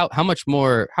gold, or how much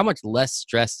less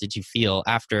stress did you feel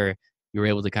after you were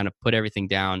able to kind of put everything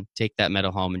down, take that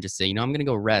medal home, and just say, I'm going to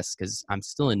go rest because I'm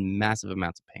still in massive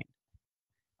amounts of pain?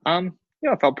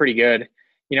 It felt pretty good.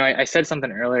 I said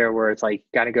something earlier where it's like,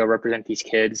 got to go represent these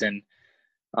kids. And,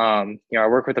 I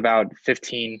work with about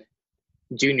 15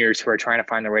 juniors who are trying to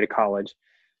find their way to college.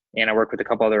 And I work with a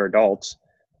couple other adults.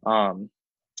 And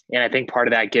I think part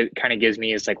of that kind of gives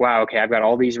me is like, wow, okay, I've got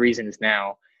all these reasons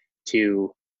now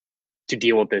to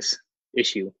deal with this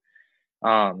issue.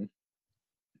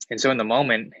 And so in the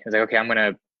moment, it's like, okay, I'm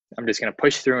just gonna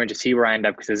push through and just see where I end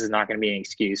up because this is not gonna be an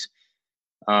excuse.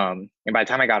 And by the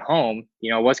time I got home,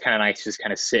 it was kind of nice to just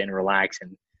kind of sit and relax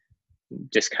and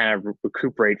just kind of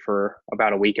recuperate for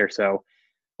about a week or so.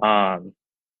 I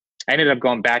ended up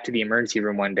going back to the emergency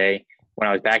room one day when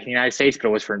I was back in the United States, but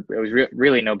it was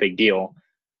really no big deal.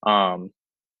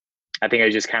 I think it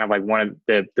was just kind of like one of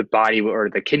the body or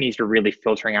the kidneys were really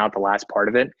filtering out the last part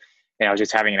of it, and I was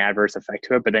just having an adverse effect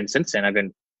to it. But then since then, I've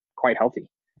been quite healthy.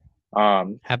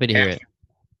 Happy to hear it.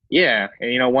 Yeah,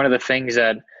 and one of the things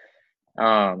that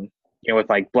with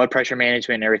like blood pressure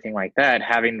management and everything like that,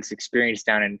 having this experience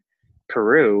down in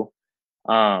Peru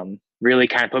really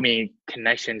kind of put me in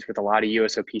connections with a lot of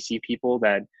USOPC people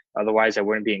that otherwise I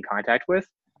wouldn't be in contact with.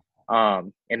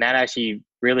 And that actually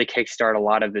really kickstart a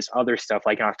lot of this other stuff,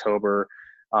 like in October,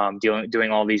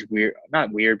 doing all these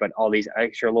not weird, but all these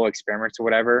extra little experiments or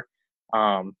whatever.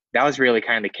 That was really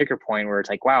kind of the kicker point where it's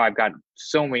like, wow, I've got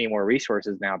so many more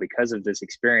resources now because of this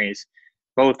experience.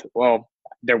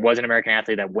 There was an American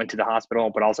athlete that went to the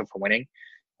hospital, but also for winning.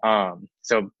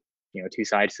 So, two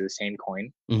sides to the same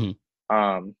coin.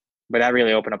 Mm-hmm. But that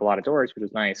really opened up a lot of doors, which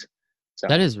was nice. So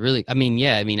that is really,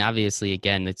 obviously,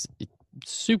 again, it's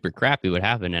super crappy what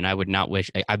happened, and I would not wish.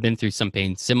 I've been through some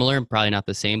pain similar, probably not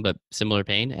the same, but similar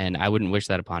pain, and I wouldn't wish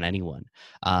that upon anyone.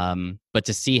 But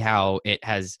to see how it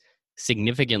has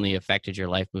significantly affected your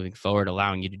life moving forward,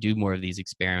 allowing you to do more of these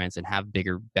experiments and have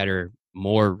bigger, better,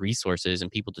 more resources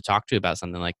and people to talk to about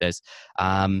something like this.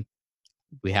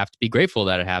 We have to be grateful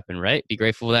that it happened, right? Be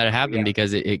grateful that it happened,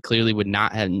 because it clearly would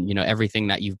not have, everything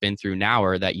that you've been through now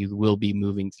or that you will be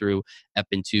moving through up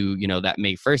into, that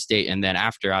May 1st date. And then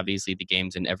after, obviously, the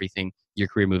games and everything, your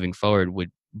career moving forward would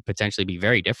potentially be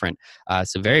very different.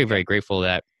 So very, very grateful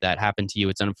that happened to you.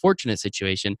 It's an unfortunate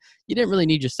situation. You didn't really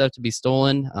need your stuff to be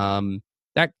stolen.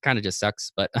 That kind of just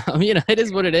sucks, but it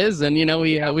is what it is. And,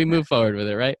 we move forward with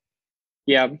it, right?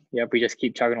 Yep. We just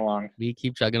keep chugging along. We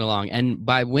keep chugging along. And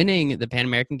by winning the Pan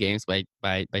American Games, by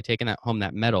taking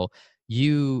that medal,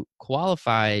 you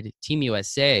qualified Team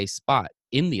USA spot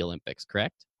in the Olympics,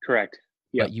 correct? Correct.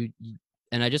 Yeah. But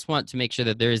and I just want to make sure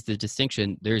that there is the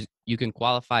distinction. You can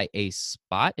qualify a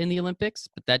spot in the Olympics,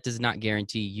 but that does not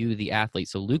guarantee you the athlete.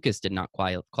 So Lucas did not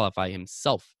qualify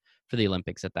himself for the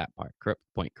Olympics at that point,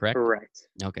 correct? Correct.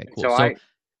 Okay, cool. So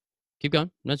keep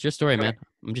going. That's your story, man.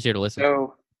 I'm just here to listen.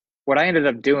 So what I ended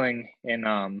up doing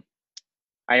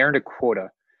I earned a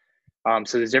quota.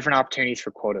 So there's different opportunities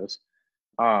for quotas.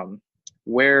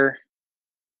 Where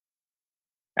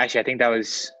actually I think that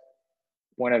was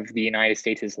one of the United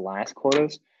States' last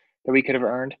quotas that we could have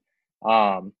earned.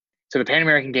 So the Pan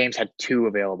American Games had 2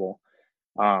 available.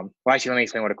 Actually, let me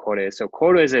explain what a quota is. So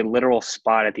quota is a literal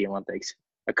spot at the Olympics.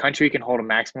 A country can hold a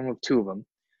maximum of 2 of them.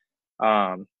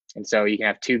 And so you can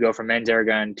have 2 go for men's air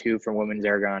gun, 2 for women's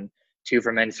air gun, 2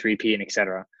 for men's 3P, and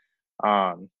etc.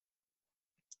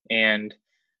 And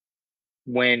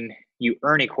when you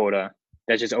earn a quota,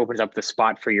 that just opens up the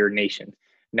spot for your nation.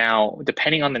 Now,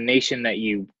 depending on the nation that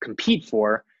you compete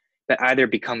for, that either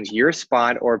becomes your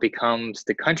spot or becomes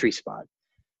the country spot.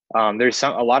 There's a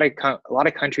lot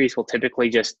of countries will typically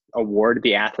just award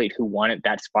the athlete who won it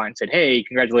that spot and said, "Hey,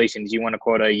 congratulations, you won a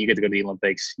quota. You get to go to the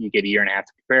Olympics. You get a year and a half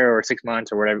to prepare, or 6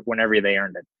 months, or whatever, whenever they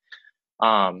earned it."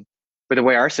 But the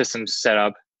way our system's set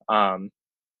up,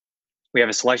 we have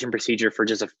a selection procedure for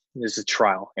this is a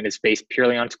trial, and it's based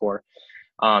purely on score.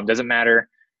 Doesn't matter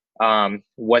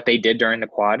what they did during the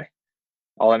quad.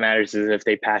 All that matters is if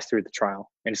they pass through the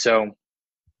trial. And so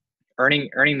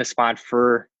earning the spot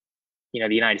for the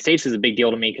United States is a big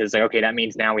deal to me, because okay, that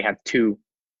means now we have two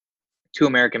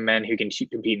American men who can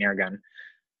compete in air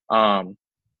gun,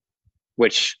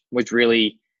 which was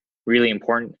really, really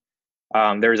important.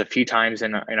 There was a few times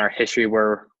in our history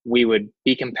where we would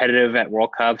be competitive at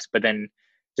World Cups, but then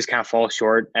just kind of fall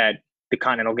short at the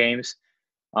Continental Games.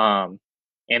 Um,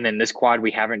 and then this quad,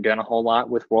 we haven't done a whole lot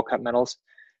with World Cup medals.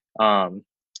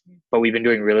 But we've been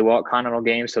doing really well at Continental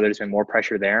Games, so there's been more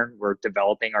pressure there. We're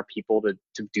developing our people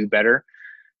to do better.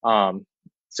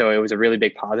 So it was a really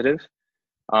big positive.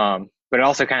 But it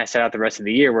also kind of set out the rest of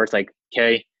the year where it's like,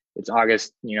 okay, it's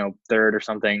August, 3rd or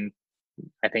something.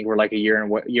 I think we're like a year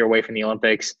away from the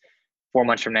Olympics. 4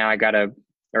 months from now,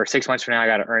 or 6 months from now, I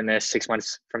got to earn this. 6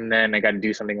 months from then, I got to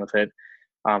do something with it.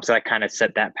 So that kind of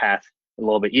set that path a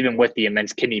little bit. Even with the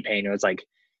immense kidney pain, it was like,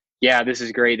 yeah, this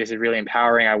is great. This is really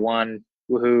empowering. I won,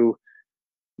 woohoo!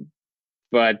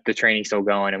 But the training's still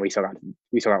going, and we still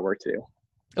got work to do.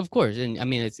 Of course, and I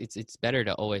mean it's better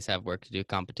to always have work to do.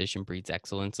 Competition breeds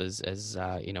excellence, as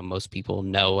most people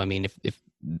know. I mean, if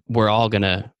we're all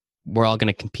gonna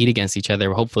compete against each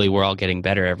other, hopefully we're all getting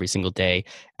better every single day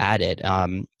at it.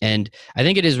 And I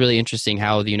think it is really interesting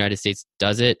how the United States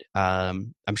does it.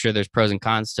 I'm sure there's pros and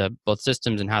cons to both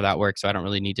systems and how that works. So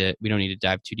we don't need to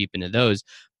dive too deep into those.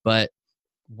 But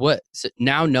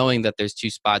now knowing that there's two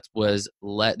spots, was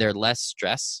there less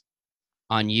stress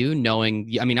on you knowing,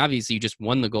 I mean, obviously you just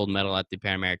won the gold medal at the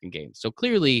Pan American Games. So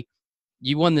clearly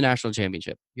you won the national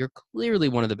championship. You're clearly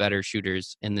one of the better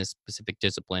shooters in this specific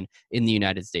discipline in the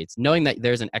United States. Knowing that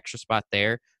there's an extra spot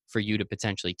there for you to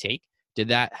potentially take, did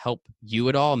that help you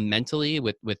at all mentally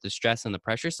with the stress and the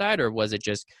pressure side? Or was it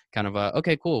just kind of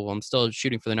okay, cool. Well, I'm still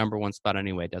shooting for the number one spot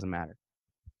anyway. It doesn't matter.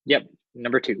 Yep.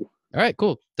 Number 2. All right,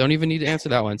 cool. Don't even need to answer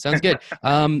that one. Sounds good.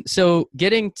 So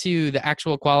getting to the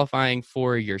actual qualifying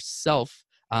for yourself,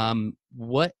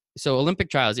 so Olympic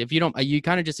trials, if you don't, you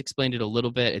kind of just explained it a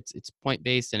little bit. It's point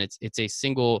based and it's a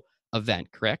single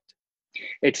event, correct?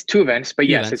 It's 2 events, but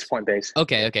yes, it's point based.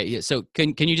 Okay. Yeah. So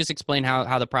can you just explain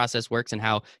how the process works and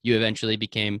how you eventually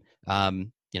became, a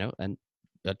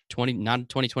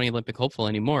 2020 Olympic hopeful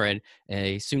anymore, and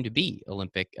a soon to be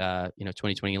Olympic,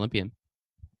 2020 Olympian?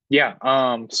 Yeah.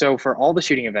 So for all the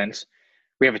shooting events,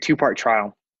 we have a 2-part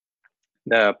trial.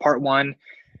 The part 1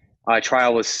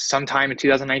 trial was sometime in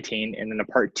 2019, and then the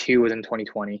part 2 was in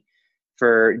 2020.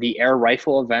 For the air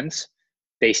rifle events,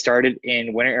 they started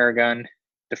in Winter Air Gun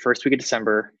the first week of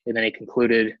December, and then they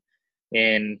concluded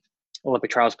in Olympic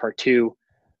Trials Part 2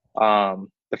 the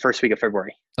first week of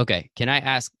February. Okay. Can I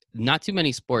ask, not too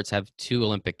many sports have 2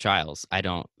 Olympic trials, I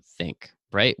don't think,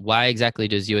 right? Why exactly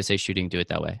does USA Shooting do it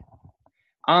that way?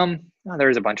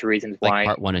 There's a bunch of reasons why. Like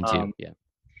part 1 and 2, yeah.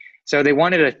 So they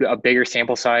wanted a bigger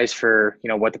sample size for,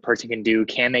 what the person can do.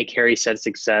 Can they carry said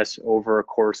success over a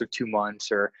course of 2 months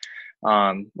or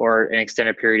an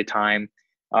extended period of time?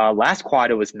 Last quad,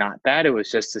 it was not that. It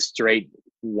was just a straight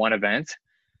one event.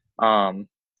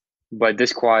 But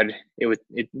this quad,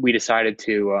 we decided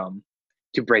to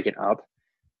break it up.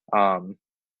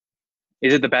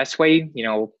 Is it the best way?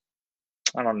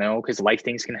 I don't know, because life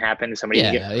things can happen. Somebody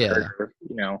can get hurt.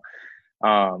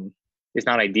 It's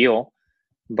not ideal,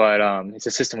 but it's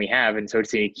a system we have, and so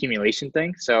it's the accumulation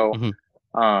thing. So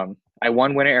I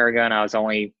won Winter Air Gun. I was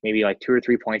only maybe like 2 or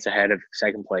 3 points ahead of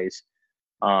second place,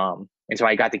 and so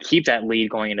I got to keep that lead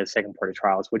going into the second part of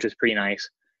trials, which is pretty nice.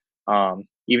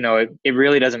 Even though it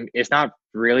really doesn't, it's not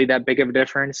really that big of a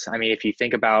difference. I mean, if you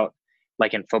think about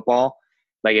like in football,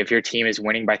 like if your team is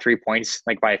winning by 3 points,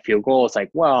 like by a field goal, it's like,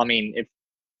 well, I mean, if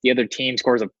the other team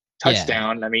scores a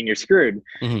touchdown, I mean, you're screwed.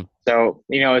 So,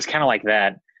 it's kind of like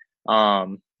that.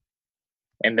 And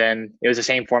then it was the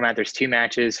same format. There's 2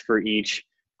 matches for each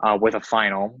with a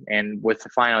final. And with the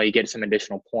final, you get some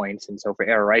additional points. And so for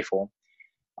air rifle,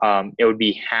 it would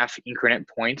be half increment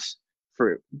points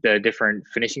for the different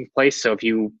finishing place. So if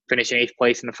you finish in 8th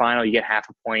place in the final, you get half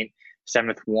a point,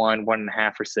 7th, 1,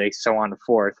 1.5 for 6, so on to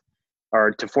 4th,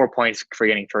 or to 4 points for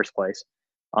getting first place.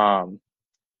 So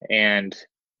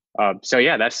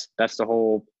yeah, that's the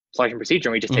whole selection procedure.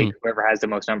 And we just take whoever has the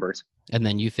most numbers. And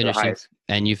then you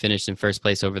finished in first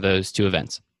place over those 2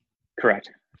 events.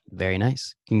 Correct. Very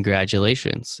nice.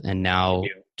 Congratulations. And now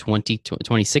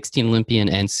 2016 Olympian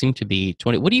and soon to be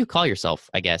 20. What do you call yourself,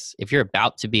 I guess, if you're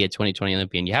about to be a 2020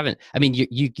 Olympian? You haven't, I mean,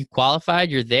 you qualified,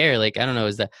 you're there. Like, I don't know,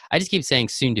 I just keep saying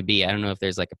soon to be. I don't know if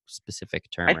there's like a specific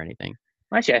term or anything.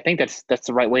 Actually, I think that's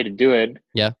the right way to do it.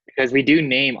 Yeah. Because we do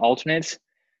name alternates.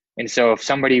 And so if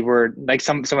somebody were like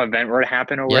some event were to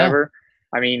happen or whatever,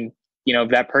 I mean,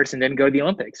 that person didn't go to the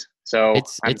Olympics. So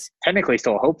I'm technically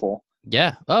still hopeful.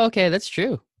 Yeah. Oh, okay. That's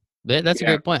true. That's a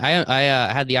great point. I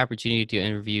had the opportunity to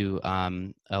interview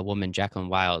a woman, Jacqueline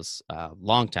Wiles, a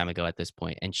long time ago at this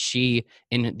point. And she,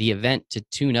 in the event to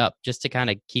tune up, just to kind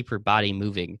of keep her body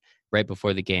moving, right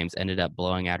before the games ended up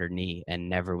blowing out her knee and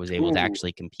never was able to Ooh,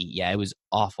 actually compete. Yeah, it was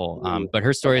awful. ooh. But her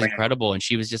Oh story is man. incredible, and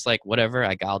she was just like, whatever,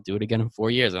 I'll do it again in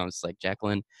 4 years. And I was just like,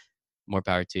 Jacqueline, more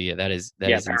power to you. That Yeah, is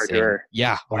power to insane. her.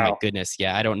 Yeah. Oh my Wow. goodness.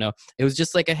 Yeah. I don't know. It was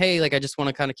just like a hey, like I just want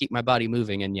to kind of keep my body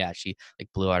moving, and yeah, she like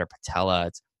blew out her patella.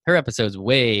 It's her episode's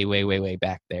way, way, way, way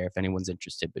back there if anyone's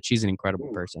interested. But she's an incredible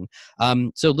Ooh. person.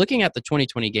 So looking at the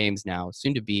 2020 games now,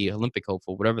 soon to be Olympic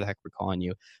hopeful, whatever the heck we're calling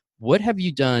you, what have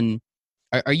you done?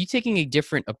 Are you taking a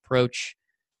different approach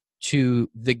to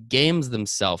the games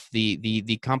themselves,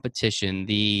 the competition,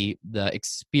 the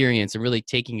experience, and really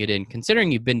taking it in?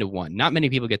 Considering you've been to one, not many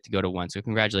people get to go to one, so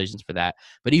congratulations for that.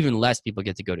 But even less people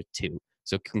get to go to two.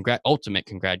 So ultimate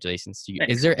congratulations to you. Is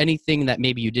Thanks. there anything that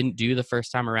maybe you didn't do the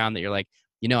first time around that you're like,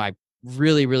 I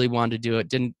really, really wanted to do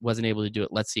it, wasn't able to do it.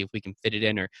 Let's see if we can fit it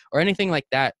in, or anything like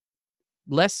that.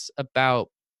 Less about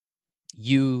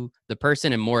you, the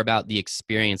person, and more about the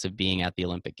experience of being at the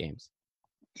Olympic Games.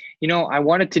 I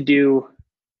wanted to do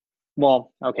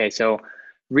well. Okay, so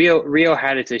Rio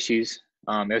had its issues.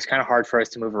 It was kind of hard for us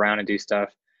to move around and do stuff.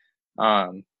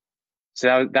 Um,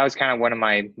 so that was kind of one of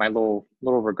my little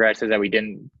regrets, is that we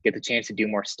didn't get the chance to do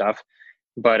more stuff.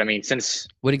 But I mean, since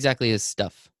What exactly is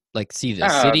stuff? Like see the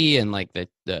uh, city and like the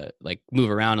like move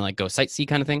around and like go sightsee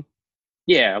kind of thing?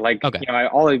 yeah, like Okay.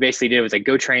 all we basically did was like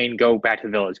go train, go back to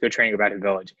the village, go train, go back to the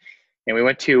village, and we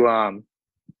went to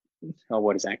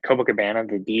what is that? Copacabana,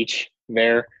 the beach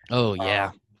there. Oh Um,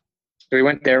 yeah. so we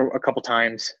went there a couple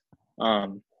times,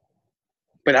 um,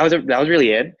 but that was really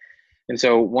it. And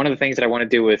so one of the things that I want to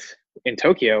do with in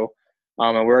Tokyo,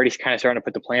 and we're already kind of starting to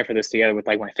put the plan for this together with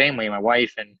like my family and my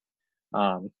wife and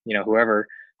whoever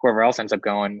else ends up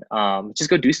going, just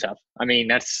go do stuff. I mean,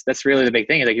 that's really the big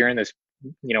thing. Is like you're in this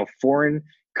foreign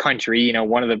country,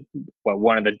 one of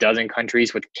the dozen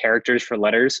countries with characters for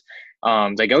letters.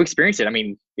 Like go experience it. I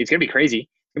mean, it's gonna be crazy.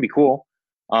 It's gonna be cool.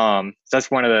 So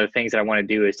that's one of the things that I want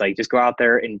to do is like just go out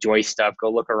there, enjoy stuff, go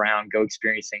look around, go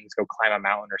experience things, go climb a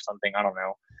mountain or something. I don't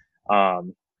know.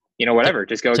 To- Whatever.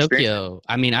 Just go experience it. Tokyo.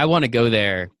 I mean, I want to go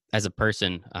there as a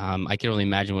person. I can only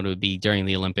imagine what it would be during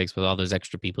the Olympics with all those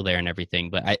extra people there and everything.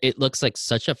 But it looks like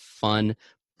such a fun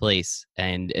place,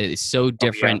 and it's so Oh yeah.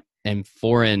 different and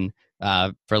foreign,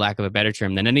 for lack of a better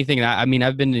term, than anything that I mean.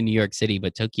 I've been to New York City,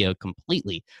 but Tokyo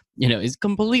completely, is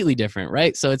completely different,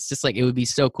 right? So it's just like it would be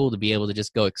so cool to be able to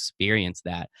just go experience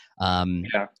that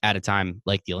Yeah. at a time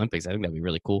like the Olympics. I think that'd be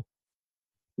really cool.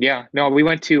 Yeah, no, we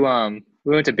went to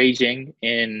Beijing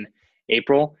in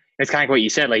April. It's kind of like what you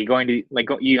said, like going to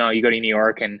you go to New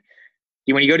York, and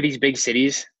when you go to these big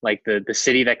cities, like the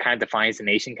city that kind of defines the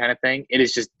nation kind of thing, it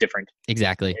is just different.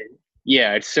 Exactly.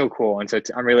 Yeah, it's so cool, and so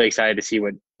I'm really excited to see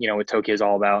what Tokyo is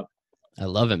all about. I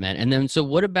love it, man. And then, so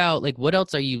what about like, what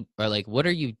else what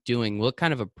are you doing? What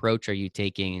kind of approach are you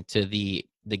taking to the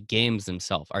games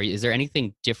themselves? Is there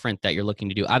anything different that you're looking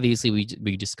to do? Obviously, we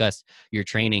discussed your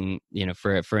training,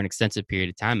 for an extensive period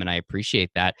of time, and I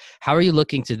appreciate that. How are you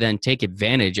looking to then take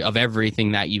advantage of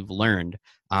everything that you've learned,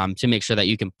 to make sure that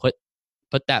you can put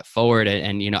that forward,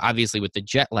 and obviously with the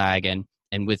jet lag and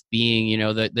with being,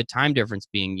 the time difference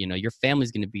being, your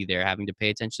family's going to be there, having to pay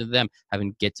attention to them,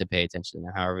 having get to pay attention to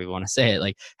them, however you want to say it.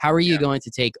 Like, how are you Yeah. going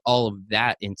to take all of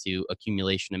that into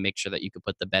accumulation and make sure that you could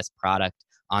put the best product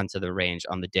onto the range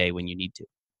on the day when you need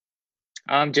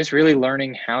to? Just really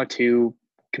learning how to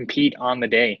compete on the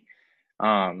day.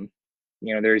 Um,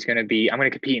 there's going to be I'm going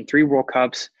to compete in 3 World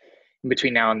Cups in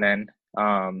between now and then.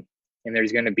 And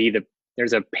there's going to be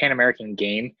there's a Pan American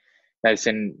game that's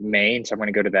in May, and so I'm going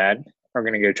to go to that. I'm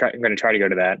going to try to go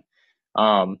to that.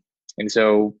 And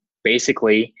so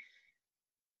basically,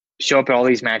 show up at all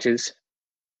these matches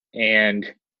and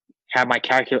have my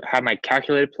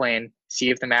calculated plan. See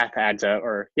if the math adds up,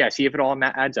 see if it all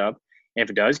adds up. And if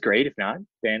it does, great. If not,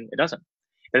 then it doesn't.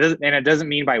 It doesn't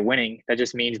mean by winning. That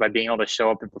just means by being able to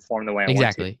show up and perform the way I want to.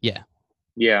 Exactly. Yeah.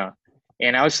 Yeah.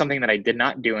 And that was something that I did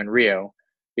not do in Rio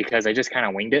because I just kind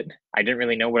of winged it. I didn't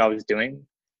really know what I was doing.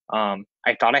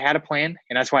 I thought I had a plan,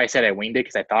 and that's why I said I winged it,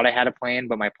 because I thought I had a plan,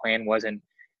 but my plan wasn't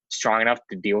strong enough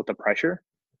to deal with the pressure.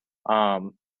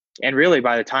 And really,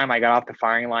 by the time I got off the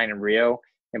firing line in Rio,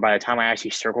 and by the time I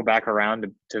actually circled back around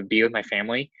to be with my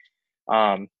family,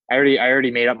 I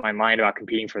already made up my mind about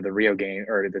competing for the Rio game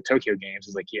or the Tokyo games. I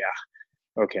was like,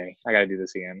 yeah, okay, I got to do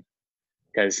this again,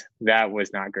 because that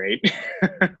was not great.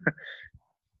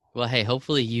 Well, hey,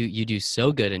 hopefully you do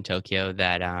so good in Tokyo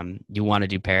that you want to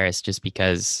do Paris, just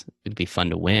because it'd be fun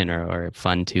to win, or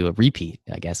fun to repeat,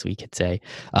 I guess we could say.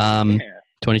 Yeah.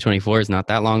 2024 is not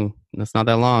that long. That's not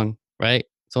that long, right?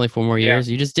 It's only 4 more Yeah.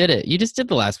 years. You just did it. You just did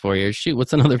the last 4 years. Shoot,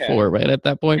 what's another Yeah. 4, right, at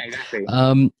that point? Yeah, exactly.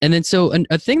 And then so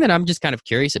a thing that I'm just kind of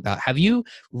curious about, have you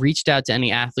reached out to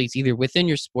any athletes either within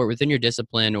your sport, within your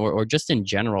discipline, or just in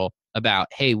general about,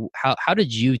 hey, how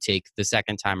did you take the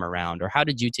second time around? Or how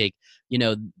did you take,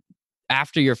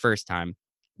 after your first time,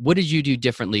 what did you do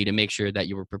differently to make sure that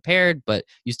you were prepared, but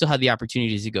you still had the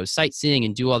opportunities to go sightseeing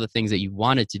and do all the things that you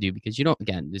wanted to do? Because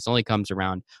again, this only comes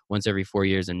around once every 4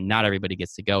 years and not everybody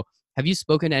gets to go. Have you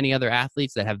spoken to any other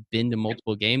athletes that have been to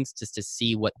multiple games just to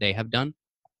see what they have done?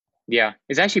 Yeah,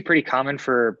 it's actually pretty common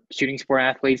for shooting sport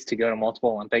athletes to go to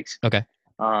multiple Olympics. Okay.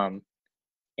 Um,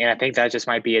 and I think that just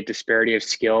might be a disparity of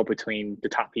skill between the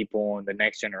top people and the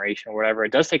next generation or whatever.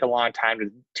 It does take a long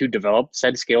time to develop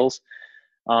said skills.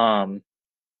 Um,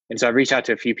 and so I've reached out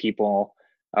to a few people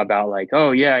about like,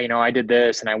 oh yeah, I did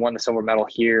this and I won the silver medal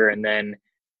here, and then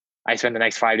I spent the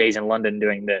next 5 days in London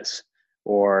doing this,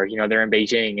 or they're in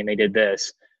Beijing and they did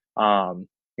this.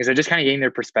 Because they're just kind of getting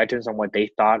their perspectives on what they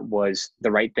thought was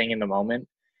the right thing in the moment.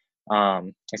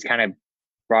 It's kind of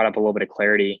brought up a little bit of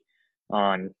clarity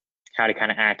on how to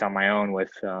kind of act on my own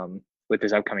with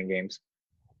this upcoming games.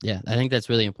 Yeah, I think that's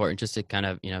really important, just to kind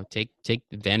of, take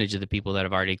advantage of the people that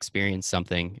have already experienced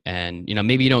something. And,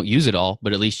 maybe you don't use it all,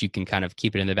 but at least you can kind of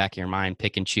keep it in the back of your mind,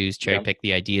 pick and choose, cherry pick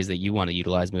the ideas that you want to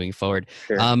utilize moving forward.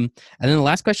 Sure. And then the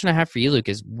last question I have for you, Luke,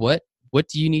 is what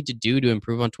do you need to do to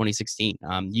improve on 2016?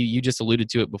 You just alluded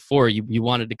to it before. You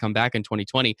wanted to come back in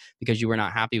 2020 because you were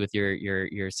not happy with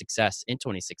your success in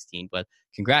 2016. But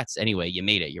congrats anyway, you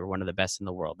made it. You're one of the best in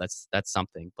the world. That's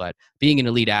something. But being an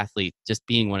elite athlete, just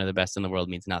being one of the best in the world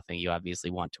means nothing. You obviously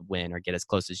want to win or get as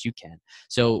close as you can.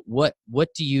 So what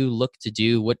do you look to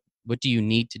do? What do you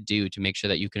need to do to make sure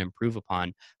that you can improve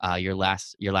upon your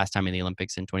last time in the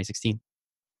Olympics in 2016?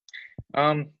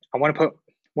 I want to put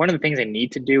one of the things I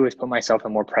need to do is put myself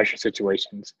in more pressure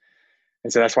situations.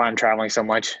 And so that's why I'm traveling so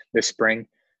much this spring.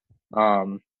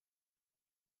 The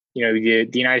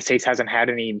United States hasn't had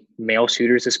any male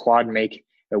shooters this quad make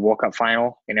a World Cup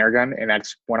final in air gun. And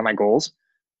that's one of my goals,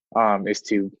 is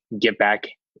to get back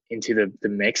into the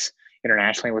mix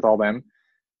internationally with all them.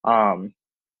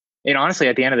 And honestly,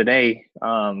 at the end of the day,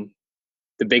 not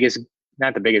the biggest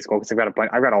goal, because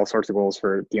I've got all sorts of goals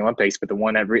for the Olympics, but the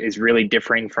one that is really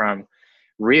differing from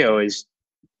Rio is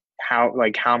how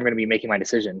I'm going to be making my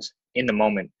decisions in the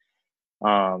moment.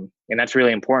 And that's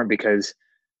really important, because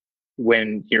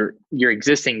when you're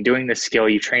existing doing this skill,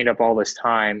 you trained up all this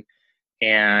time,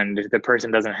 and the person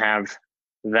doesn't have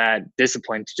that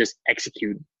discipline to just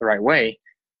execute the right way,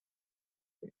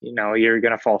 you're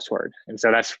going to fall short. And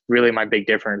so that's really my big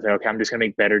difference. Okay, I'm just going to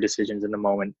make better decisions in the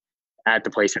moment at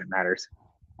the place that it matters.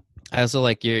 I also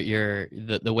like the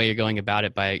way you're going about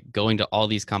it, by going to all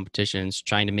these competitions,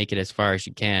 trying to make it as far as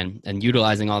you can, and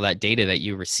utilizing all that data that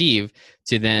you receive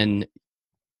to then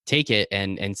take it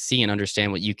and see and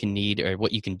understand what you can need or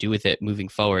what you can do with it moving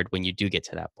forward when you do get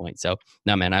to that point. So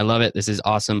no, man, I love it. This is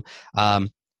awesome.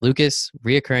 Lucas,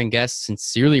 reoccurring guest,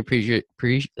 sincerely appreciate.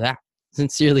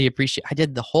 I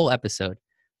did the whole episode.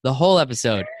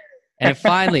 And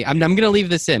finally, I'm going to leave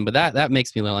this in, but that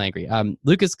makes me a little angry.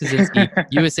 Lucas Kaczynski,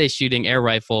 USA Shooting Air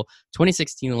Rifle,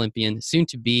 2016 Olympian, soon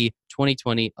to be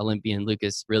 2020 Olympian.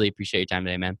 Lucas, really appreciate your time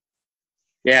today, man.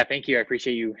 Yeah, thank you. I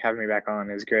appreciate you having me back on.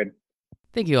 It was good.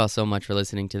 Thank you all so much for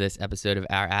listening to this episode of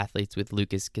Our Athletes with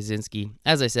Lucas Kaczynski.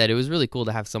 As I said, it was really cool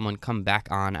to have someone come back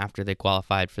on after they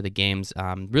qualified for the games.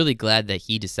 Really glad that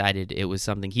he decided it was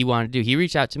something he wanted to do. He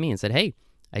reached out to me and said, hey,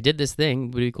 I did this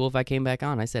thing. Would it be cool if I came back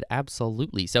on? I said,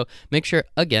 absolutely. So make sure,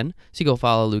 again, so you go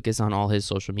follow Lucas on all his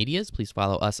social medias. Please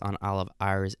follow us on all of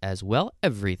ours as well.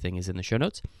 Everything is in the show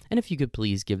notes. And if you could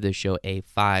please give this show a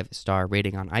 5-star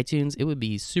rating on iTunes, it would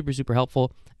be super, super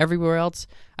helpful. Everywhere else,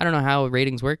 I don't know how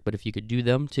ratings work, but if you could do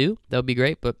them too, that would be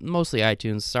great. But mostly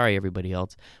iTunes. Sorry, everybody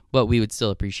else. But we would still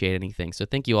appreciate anything. So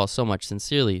thank you all so much,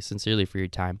 sincerely for your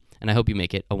time. And I hope you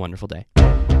make it a wonderful day.